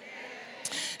amen.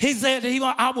 He said,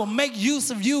 I will make use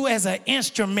of you as an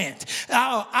instrument.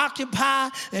 I'll occupy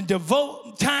and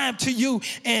devote time to you,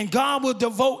 and God will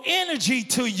devote energy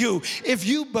to you if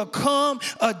you become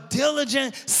a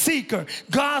diligent seeker.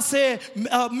 God said,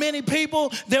 many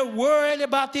people, they're worried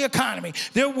about the economy.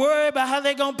 They're worried about how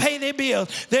they're going to pay their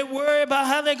bills. They're worried about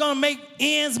how they're going to make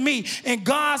ends meet. And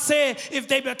God said, if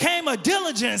they became a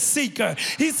diligent seeker,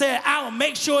 he said, I will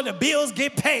make sure the bills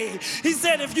get paid. He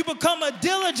said, if you become a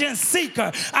diligent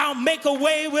seeker, I'll make a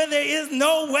way where there is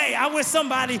no way. I wish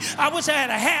I had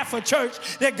a half a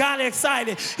church that got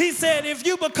excited. He said, if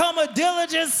you become a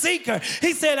diligent seeker,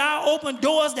 he said, I'll open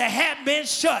doors that have been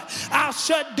shut. I'll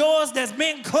shut doors that's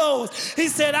been closed. He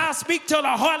said, I'll speak to the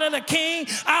heart of the king.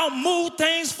 I'll move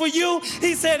things for you.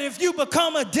 He said, if you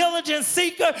become a diligent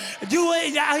seeker,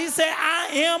 he said, I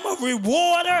am a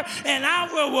rewarder and I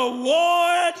will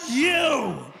reward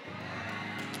you.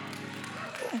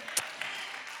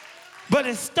 But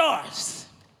it starts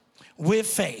with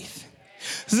faith.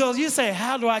 So you say,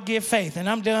 how do I get faith? And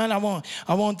I'm done. I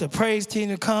want the praise team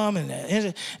to come and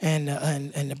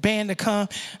the band to come.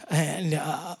 And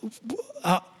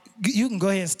you can go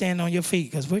ahead and stand on your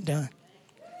feet because we're done.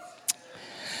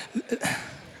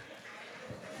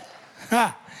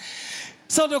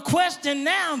 So the question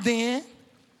now then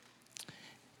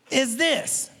is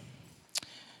this.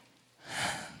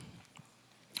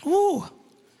 Ooh,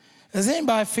 does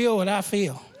anybody feel what I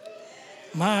feel?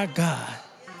 My God.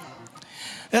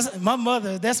 That's my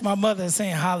mother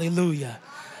saying hallelujah.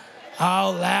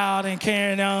 All loud and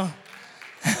carrying on.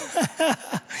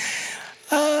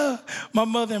 My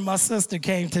mother and my sister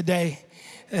came today.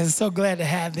 And so glad to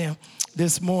have them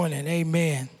this morning.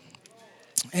 Amen.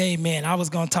 Amen. I was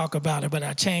going to talk about it, but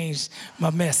I changed my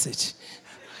message.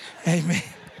 Amen.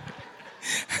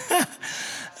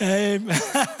 Amen.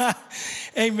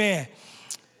 Amen.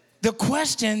 The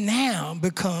question now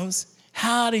becomes,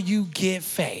 how do you get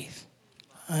faith?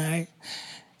 All right.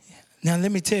 Now,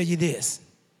 let me tell you this.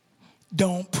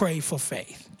 Don't pray for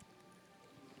faith.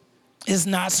 It's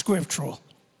not scriptural.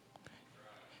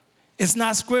 It's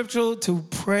not scriptural to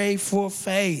pray for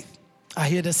faith. I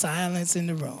hear the silence in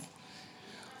the room.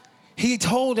 He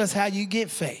told us how you get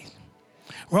faith.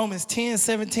 Romans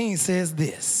 10:17 says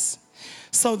this.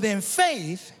 So then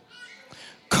faith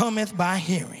cometh by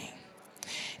hearing,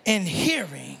 and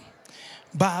hearing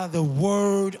by the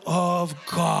word of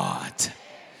God.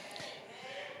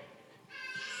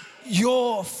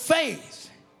 Your faith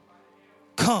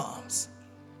comes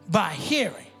by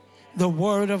hearing the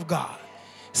word of God.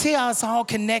 See how it's all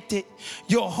connected?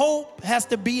 Your hope has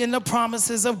to be in the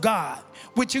promises of God,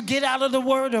 which you get out of the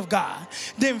word of God.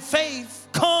 Then faith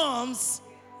comes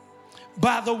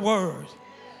by the word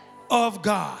of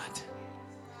God.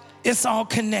 It's all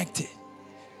connected.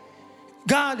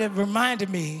 God had reminded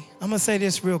me, I'm going to say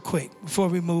this real quick before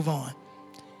we move on.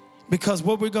 Because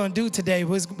what we're going to do today,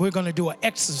 we're going to do an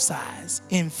exercise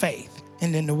in faith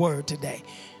and in the word today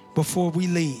before we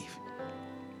leave.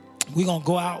 We're going to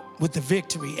go out with the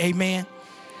victory. Amen.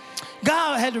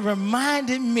 God had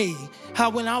reminded me how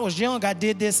when I was young, I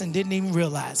did this and didn't even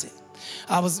realize it.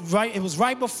 It was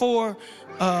right before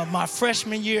my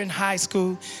freshman year in high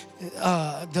school,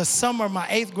 the summer of my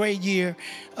 8th grade year,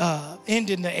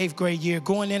 ending the 8th grade year,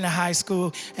 going into high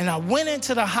school. And I went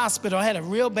into the hospital. I had a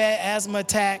real bad asthma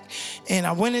attack. And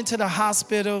I went into the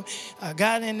hospital. I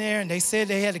got in there and they said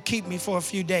they had to keep me for a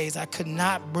few days. I could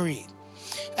not breathe.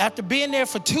 After being there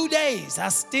for 2 days, I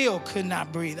still could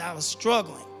not breathe. I was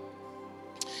struggling.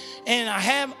 And I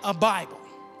had a Bible.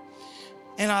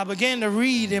 And I began to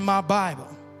read in my Bible.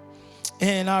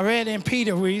 And I read in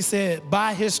Peter where he said,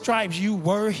 by his stripes you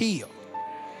were healed.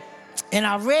 And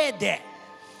I read that.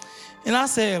 And I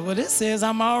said, well, this says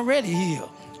I'm already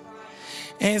healed.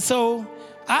 And so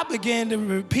I began to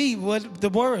repeat what the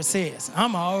word says.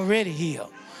 I'm already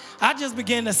healed. I just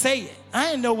began to say it. I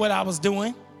didn't know what I was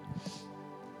doing.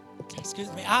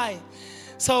 Excuse me.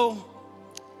 So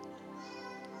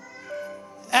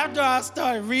after I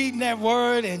started reading that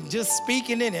word and just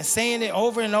speaking it and saying it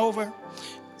over and over,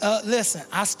 listen,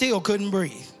 I still couldn't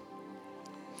breathe.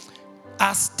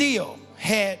 I still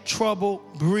had trouble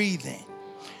breathing,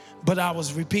 but I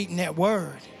was repeating that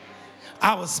word.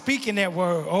 I was speaking that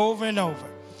word over and over.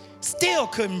 Still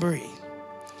couldn't breathe.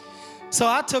 So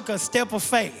I took a step of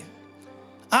faith.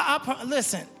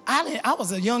 Listen, I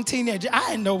was a young teenager. I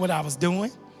didn't know what I was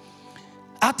doing.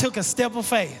 I took a step of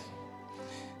faith.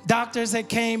 Doctors that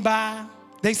came by,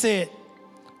 they said,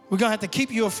 we're going to have to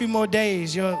keep you a few more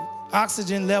days. Your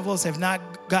oxygen levels have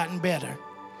not gotten better.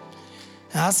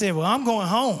 And I said, well, I'm going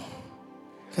home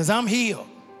because I'm healed.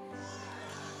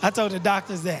 I told the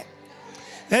doctors that.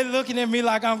 They're looking at me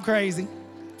like I'm crazy.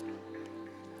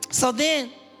 So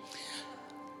then,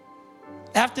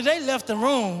 after they left the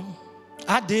room,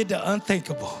 I did the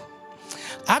unthinkable.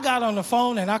 I got on the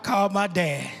phone and I called my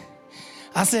dad.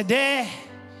 I said, Dad,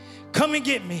 come and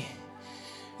get me.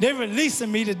 They're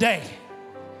releasing me today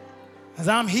because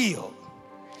I'm healed.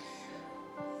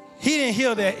 He didn't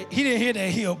hear that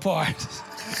healed part.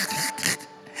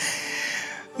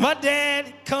 My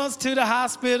dad comes to the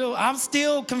hospital. I'm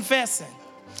still confessing.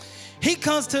 He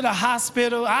comes to the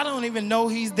hospital. I don't even know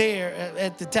he's there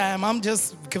at the time. I'm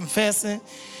just confessing.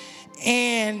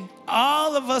 And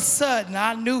all of a sudden,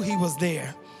 I knew he was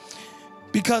there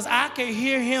because I could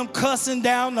hear him cussing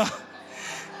down the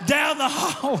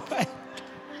hallway.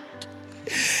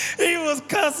 He was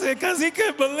cussing because he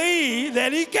couldn't believe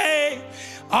that he came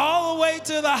all the way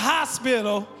to the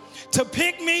hospital to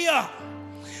pick me up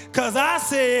because I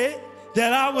said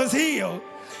that I was healed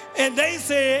and they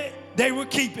said they were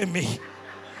keeping me.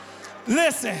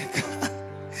 Listen,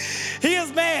 He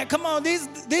is mad. Come on, these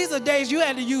are days you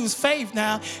had to use faith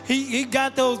now. He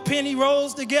got those penny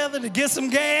rolls together to get some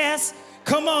gas.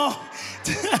 Come on,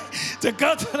 to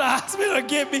go to the hospital and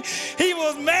get me. He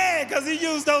was mad because he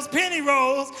used those penny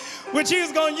rolls, which he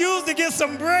was going to use to get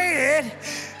some bread.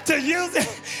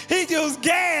 He used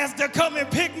gas to come and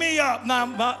pick me up. Now,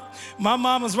 my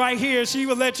mama's right here. She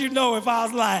will let you know if I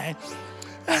was lying.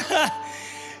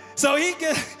 So he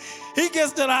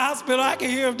gets to the hospital. I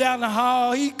can hear him down the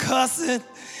hall. He cussing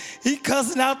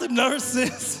out the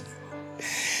nurses.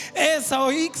 And so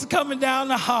he's coming down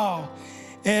the hall.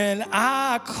 And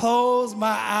I closed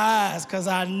my eyes because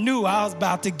I knew I was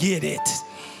about to get it.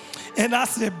 And I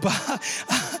said,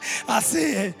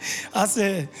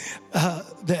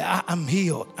 that I'm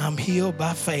healed. I'm healed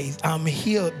by faith. I'm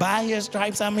healed. By his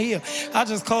stripes, I'm healed. I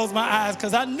just closed my eyes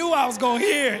because I knew I was going to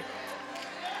hear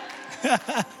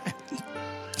it.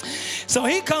 So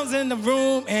he comes in the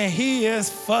room and he is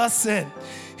fussing.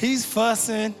 He's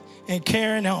fussing and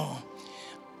carrying on.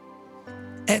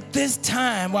 At this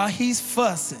time, while he's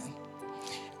fussing,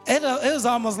 it was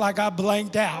almost like I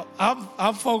blanked out.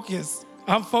 I'm focused.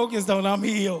 I'm focused on I'm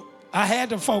healed. I had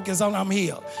to focus on I'm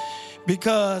healed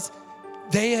because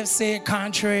they have said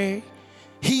contrary.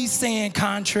 He's saying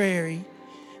contrary.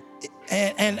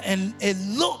 And it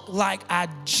looked like I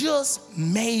just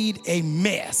made a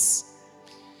mess.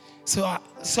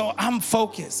 So I'm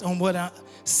focused on what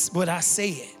I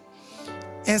said.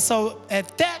 And so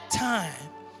at that time,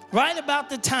 right about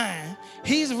the time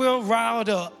he's real riled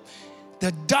up,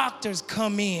 the doctors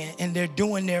come in and they're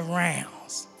doing their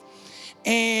rounds.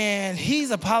 And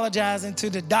he's apologizing to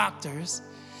the doctors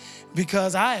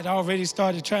because I had already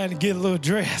started trying to get a little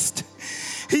dressed.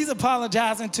 He's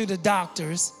apologizing to the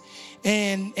doctors.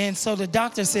 And so the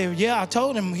doctor said, yeah, I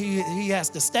told him he has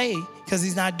to stay because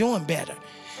he's not doing better.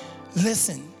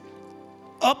 Listen,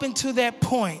 up until that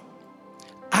point,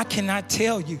 I cannot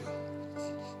tell you.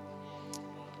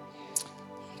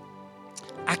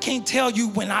 I can't tell you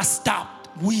when I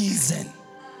stopped wheezing.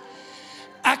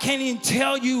 I can't even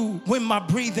tell you when my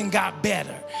breathing got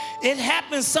better. It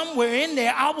happened somewhere in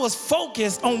there. I was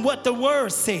focused on what the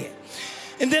word said.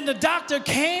 And then the doctor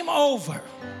came over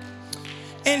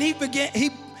and he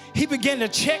began to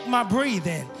check my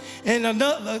breathing.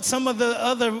 And some of the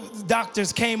other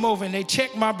doctors came over and they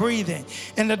checked my breathing.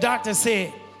 And the doctor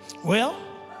said, well,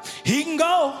 he can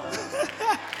go.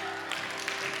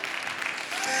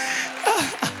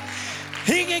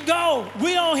 He can go.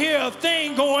 We don't hear a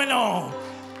thing going on.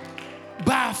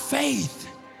 By faith,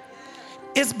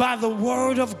 it's by the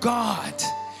word of God.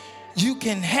 You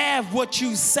can have what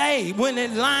you say when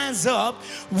it lines up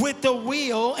with the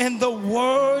will and the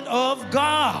word of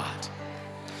God.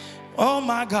 Oh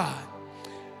my God.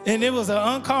 And it was an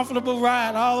uncomfortable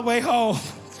ride all the way home.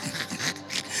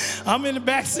 I'm in the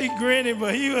backseat grinning,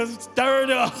 but he was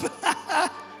stirred up.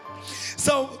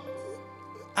 So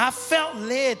I felt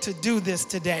led to do this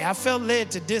today. I felt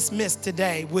led to dismiss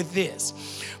today with this.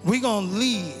 We're going to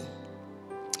lead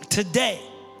today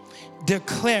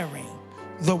declaring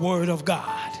the word of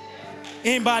God.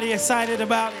 Anybody excited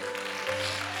about it?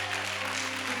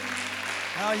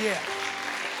 Oh, yeah.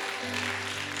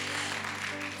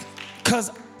 Because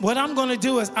what I'm going to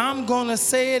do is I'm going to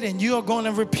say it and you're going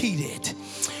to repeat it.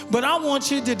 But I want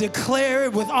you to declare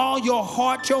it with all your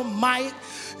heart, your might,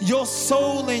 your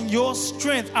soul, and your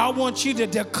strength. I want you to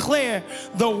declare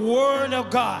the word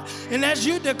of God. And as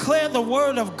you declare the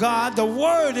word of God, the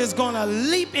word is going to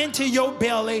leap into your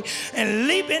belly and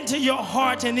leap into your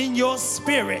heart and in your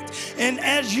spirit. And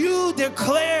as you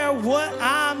declare what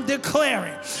I'm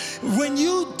declaring, when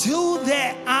you do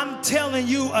that, I'm telling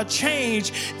you a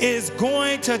change is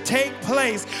going to take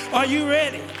place. Are you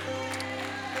ready?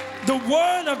 The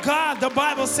word of God, the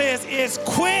Bible says, is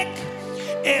quick,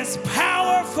 is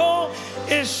powerful,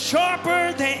 is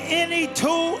sharper than any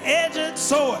two-edged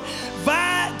sword,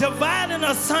 dividing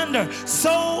asunder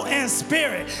soul and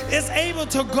spirit. It's able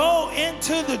to go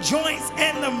into the joints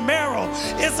and the marrow.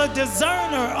 It's a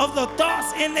discerner of the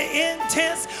thoughts and the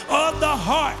intents of the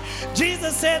heart.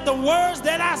 Jesus said, the words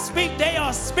that I speak, they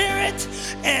are spirit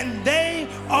and they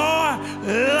are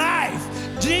life.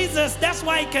 Jesus, that's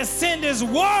why he can send his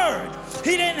word.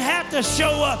 He didn't have to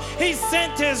show up. He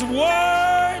sent his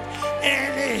word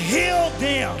and it healed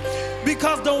them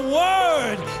because the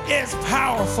word is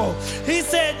powerful. He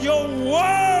said, your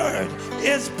word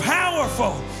is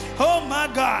powerful. Oh my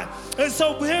God. And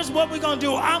so here's what we're going to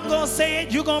do. I'm going to say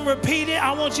it. You're going to repeat it.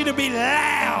 I want you to be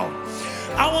loud.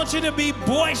 I want you to be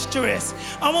boisterous.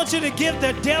 I want you to give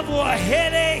the devil a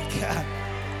headache.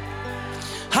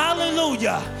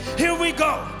 Hallelujah. Here we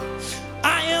go.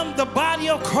 I am the body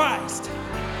of Christ.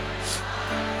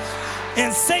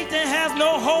 and Satan has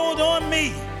no hold on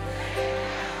me.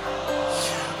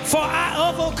 For I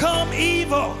overcome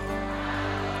evil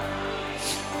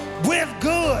with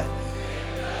good.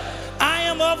 I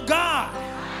am of God,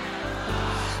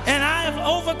 and I have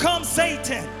overcome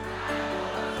Satan.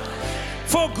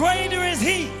 For greater is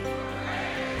he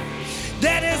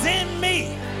that is in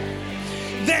me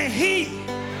than he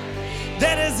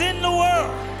that is in the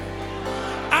world.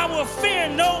 I will fear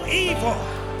no evil,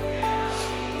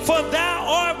 for thou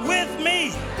art with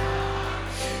me.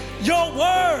 Your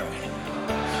word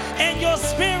and your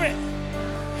spirit,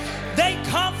 they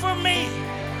comfort me.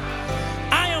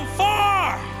 I am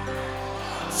far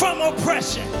from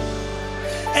oppression,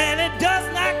 and it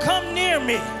does not come near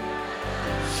me.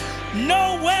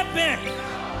 No weapon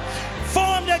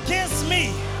formed against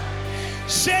me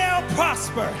shall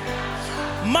prosper.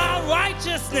 My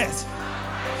righteousness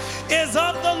is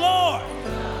of the Lord.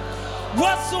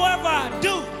 Whatsoever I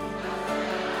do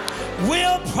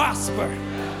will prosper.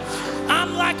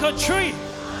 I'm like a tree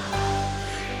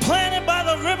planted by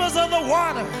the rivers of the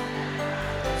water.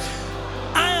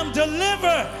 I am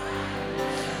delivered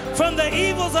from the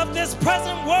evils of this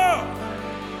present world.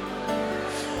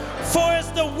 For it's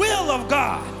the will of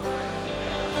God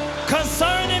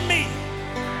concerning me.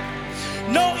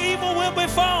 No evil will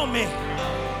befall me.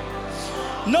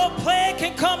 No plague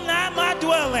can come nigh my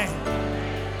dwelling.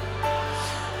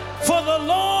 For the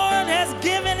Lord has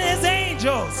given his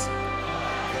angels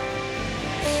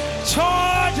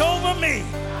charge over me.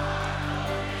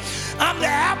 I'm the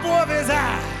apple of his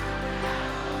eye,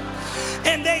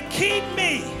 and they keep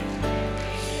me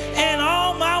in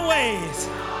all my ways.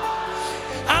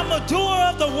 I'm a doer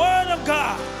of the word of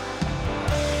God.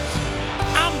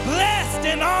 I'm blessed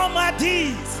in all my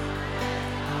deeds.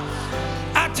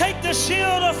 I take the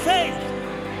shield of faith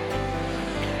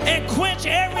and quench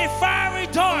every fiery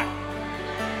dart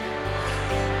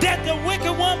that the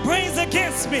wicked one brings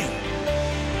against me.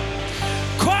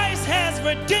 Christ has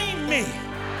redeemed me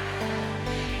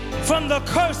from the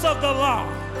curse of the law.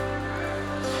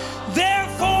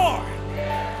 Therefore,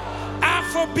 I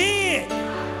forbid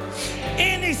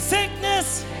any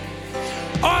sickness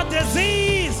or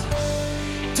disease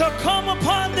to come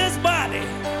upon this body.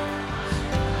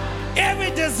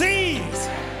 Every disease,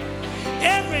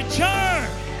 every germ,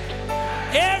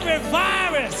 every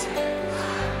virus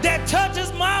that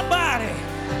touches my body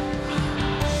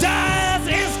dies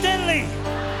instantly.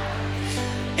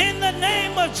 In the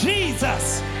name of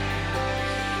Jesus,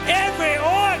 every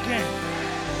organ,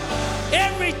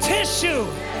 every tissue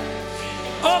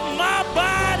of my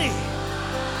body,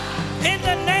 in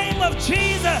the name of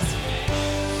Jesus,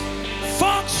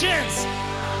 functions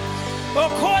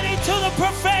according to the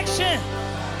perfection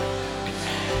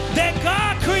that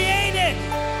God created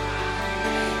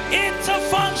it to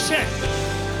function.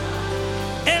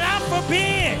 And I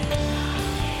forbid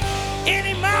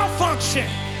any malfunction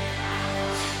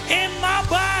in my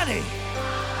body.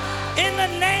 In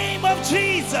the name of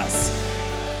Jesus,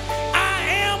 I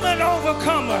am an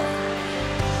overcomer.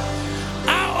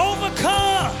 I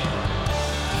overcome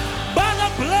by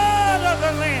the blood of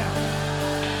the Lamb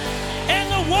and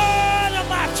the word of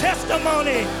my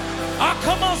testimony. Oh,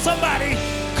 come on, somebody.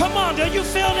 Come on, do you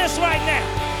feel this right now?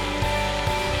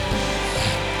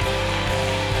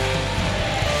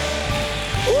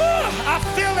 Ooh, I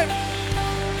feel it.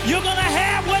 You're going to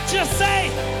have what you say,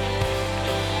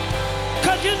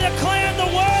 because you declare the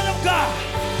word of God.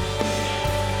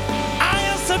 I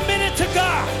am submitted to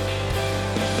God,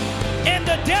 and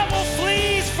the devil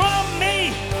flees from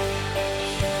me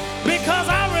because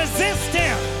I resist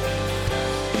him.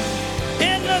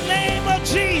 In the name of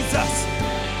Jesus,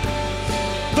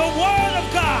 the word of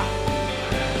God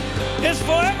is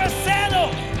forever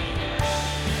settled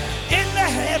in the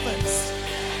heavens.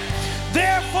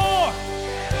 Therefore,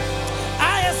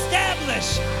 I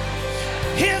establish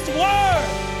his word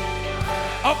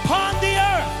upon the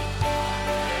earth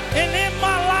and in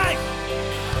my life.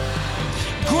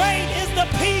 Great is the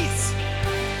peace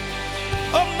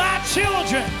of my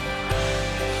children,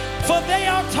 for they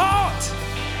are taught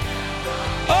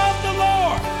of the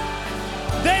Lord.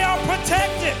 They are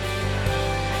protected.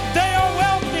 They are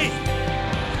wealthy.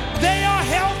 They are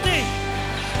healthy.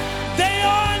 They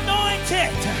are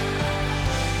anointed.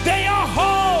 They are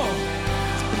whole,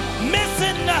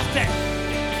 missing nothing.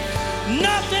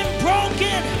 Nothing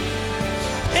broken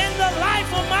in the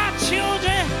life of my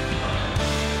children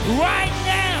right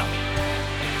now.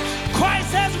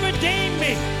 Christ has redeemed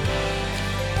me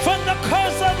from the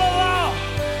curse of the law,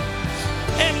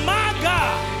 and my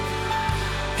God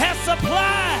has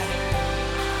supplied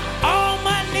all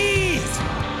my needs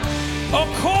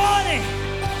according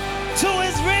to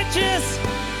his riches riches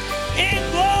in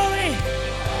glory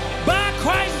by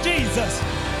Christ Jesus.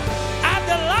 I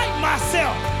delight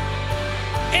myself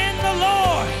in the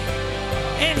Lord,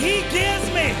 and he gives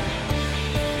me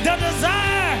the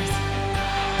desires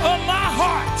of my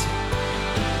heart.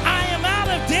 I am out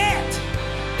of debt.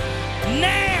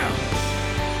 Now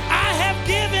I have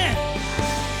given,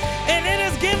 and it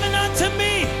is given unto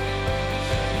me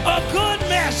a good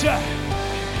measure.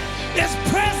 It's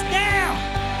pressed down,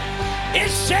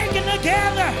 it's shaken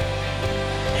together,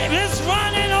 and it's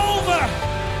running over.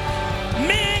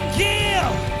 Men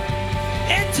give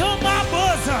into my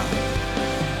bosom.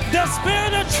 The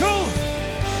Spirit of truth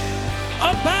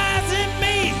abides in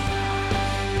me,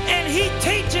 and he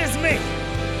teaches me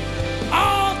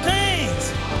all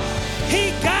things.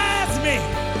 He guides me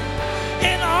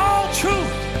in all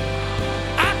truth.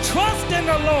 I trust in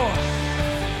the Lord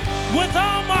with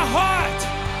all my heart,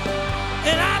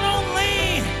 and I don't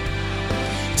lean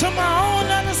to my own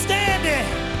understanding.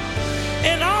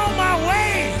 In all my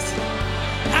ways,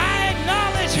 I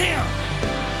acknowledge him,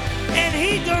 and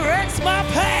he directs my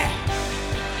path.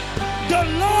 The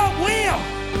Lord will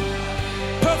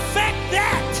perfect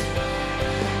that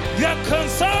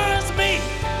concerns me.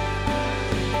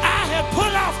 I have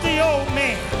put off the old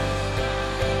man,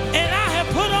 and I have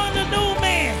put on the new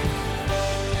man.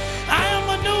 I am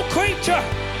a new creature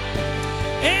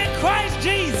in Christ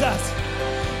Jesus.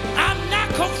 I'm not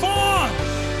conformed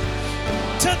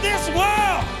to this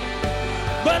world,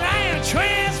 but I am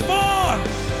transformed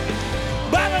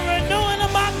by the renewing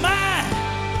of my mind.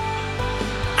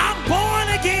 I'm born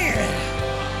again.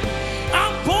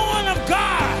 I'm born of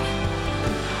God.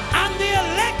 I'm the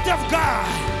elect of God.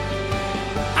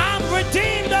 I'm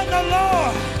redeemed of the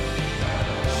Lord.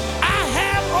 I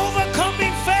have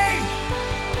overcoming faith,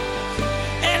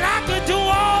 and I can do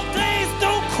all things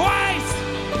through Christ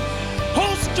who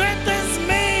strengthens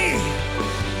me,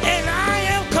 and I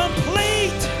am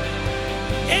complete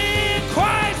in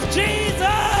Christ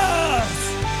Jesus.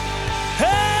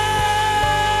 Hey!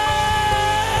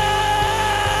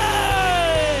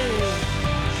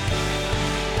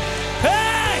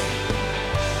 Hey!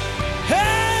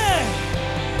 Hey!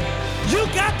 You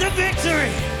got the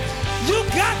victory. You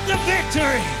got the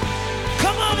victory.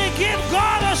 Come on and give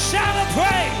God a shout of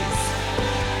praise.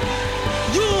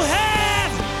 You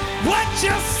have what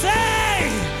you say.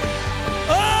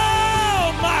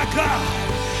 Oh my God.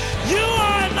 You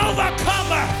are an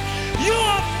overcomer. You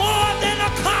are more than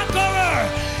a conqueror.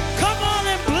 Come on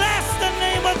and bless the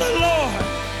name of the Lord.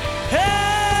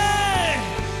 Hey!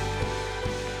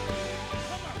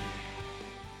 Come on.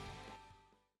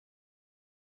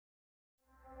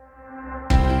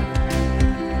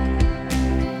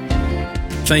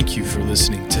 Thank you for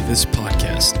listening to this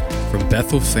podcast from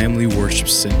Bethel Family Worship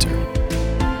Center.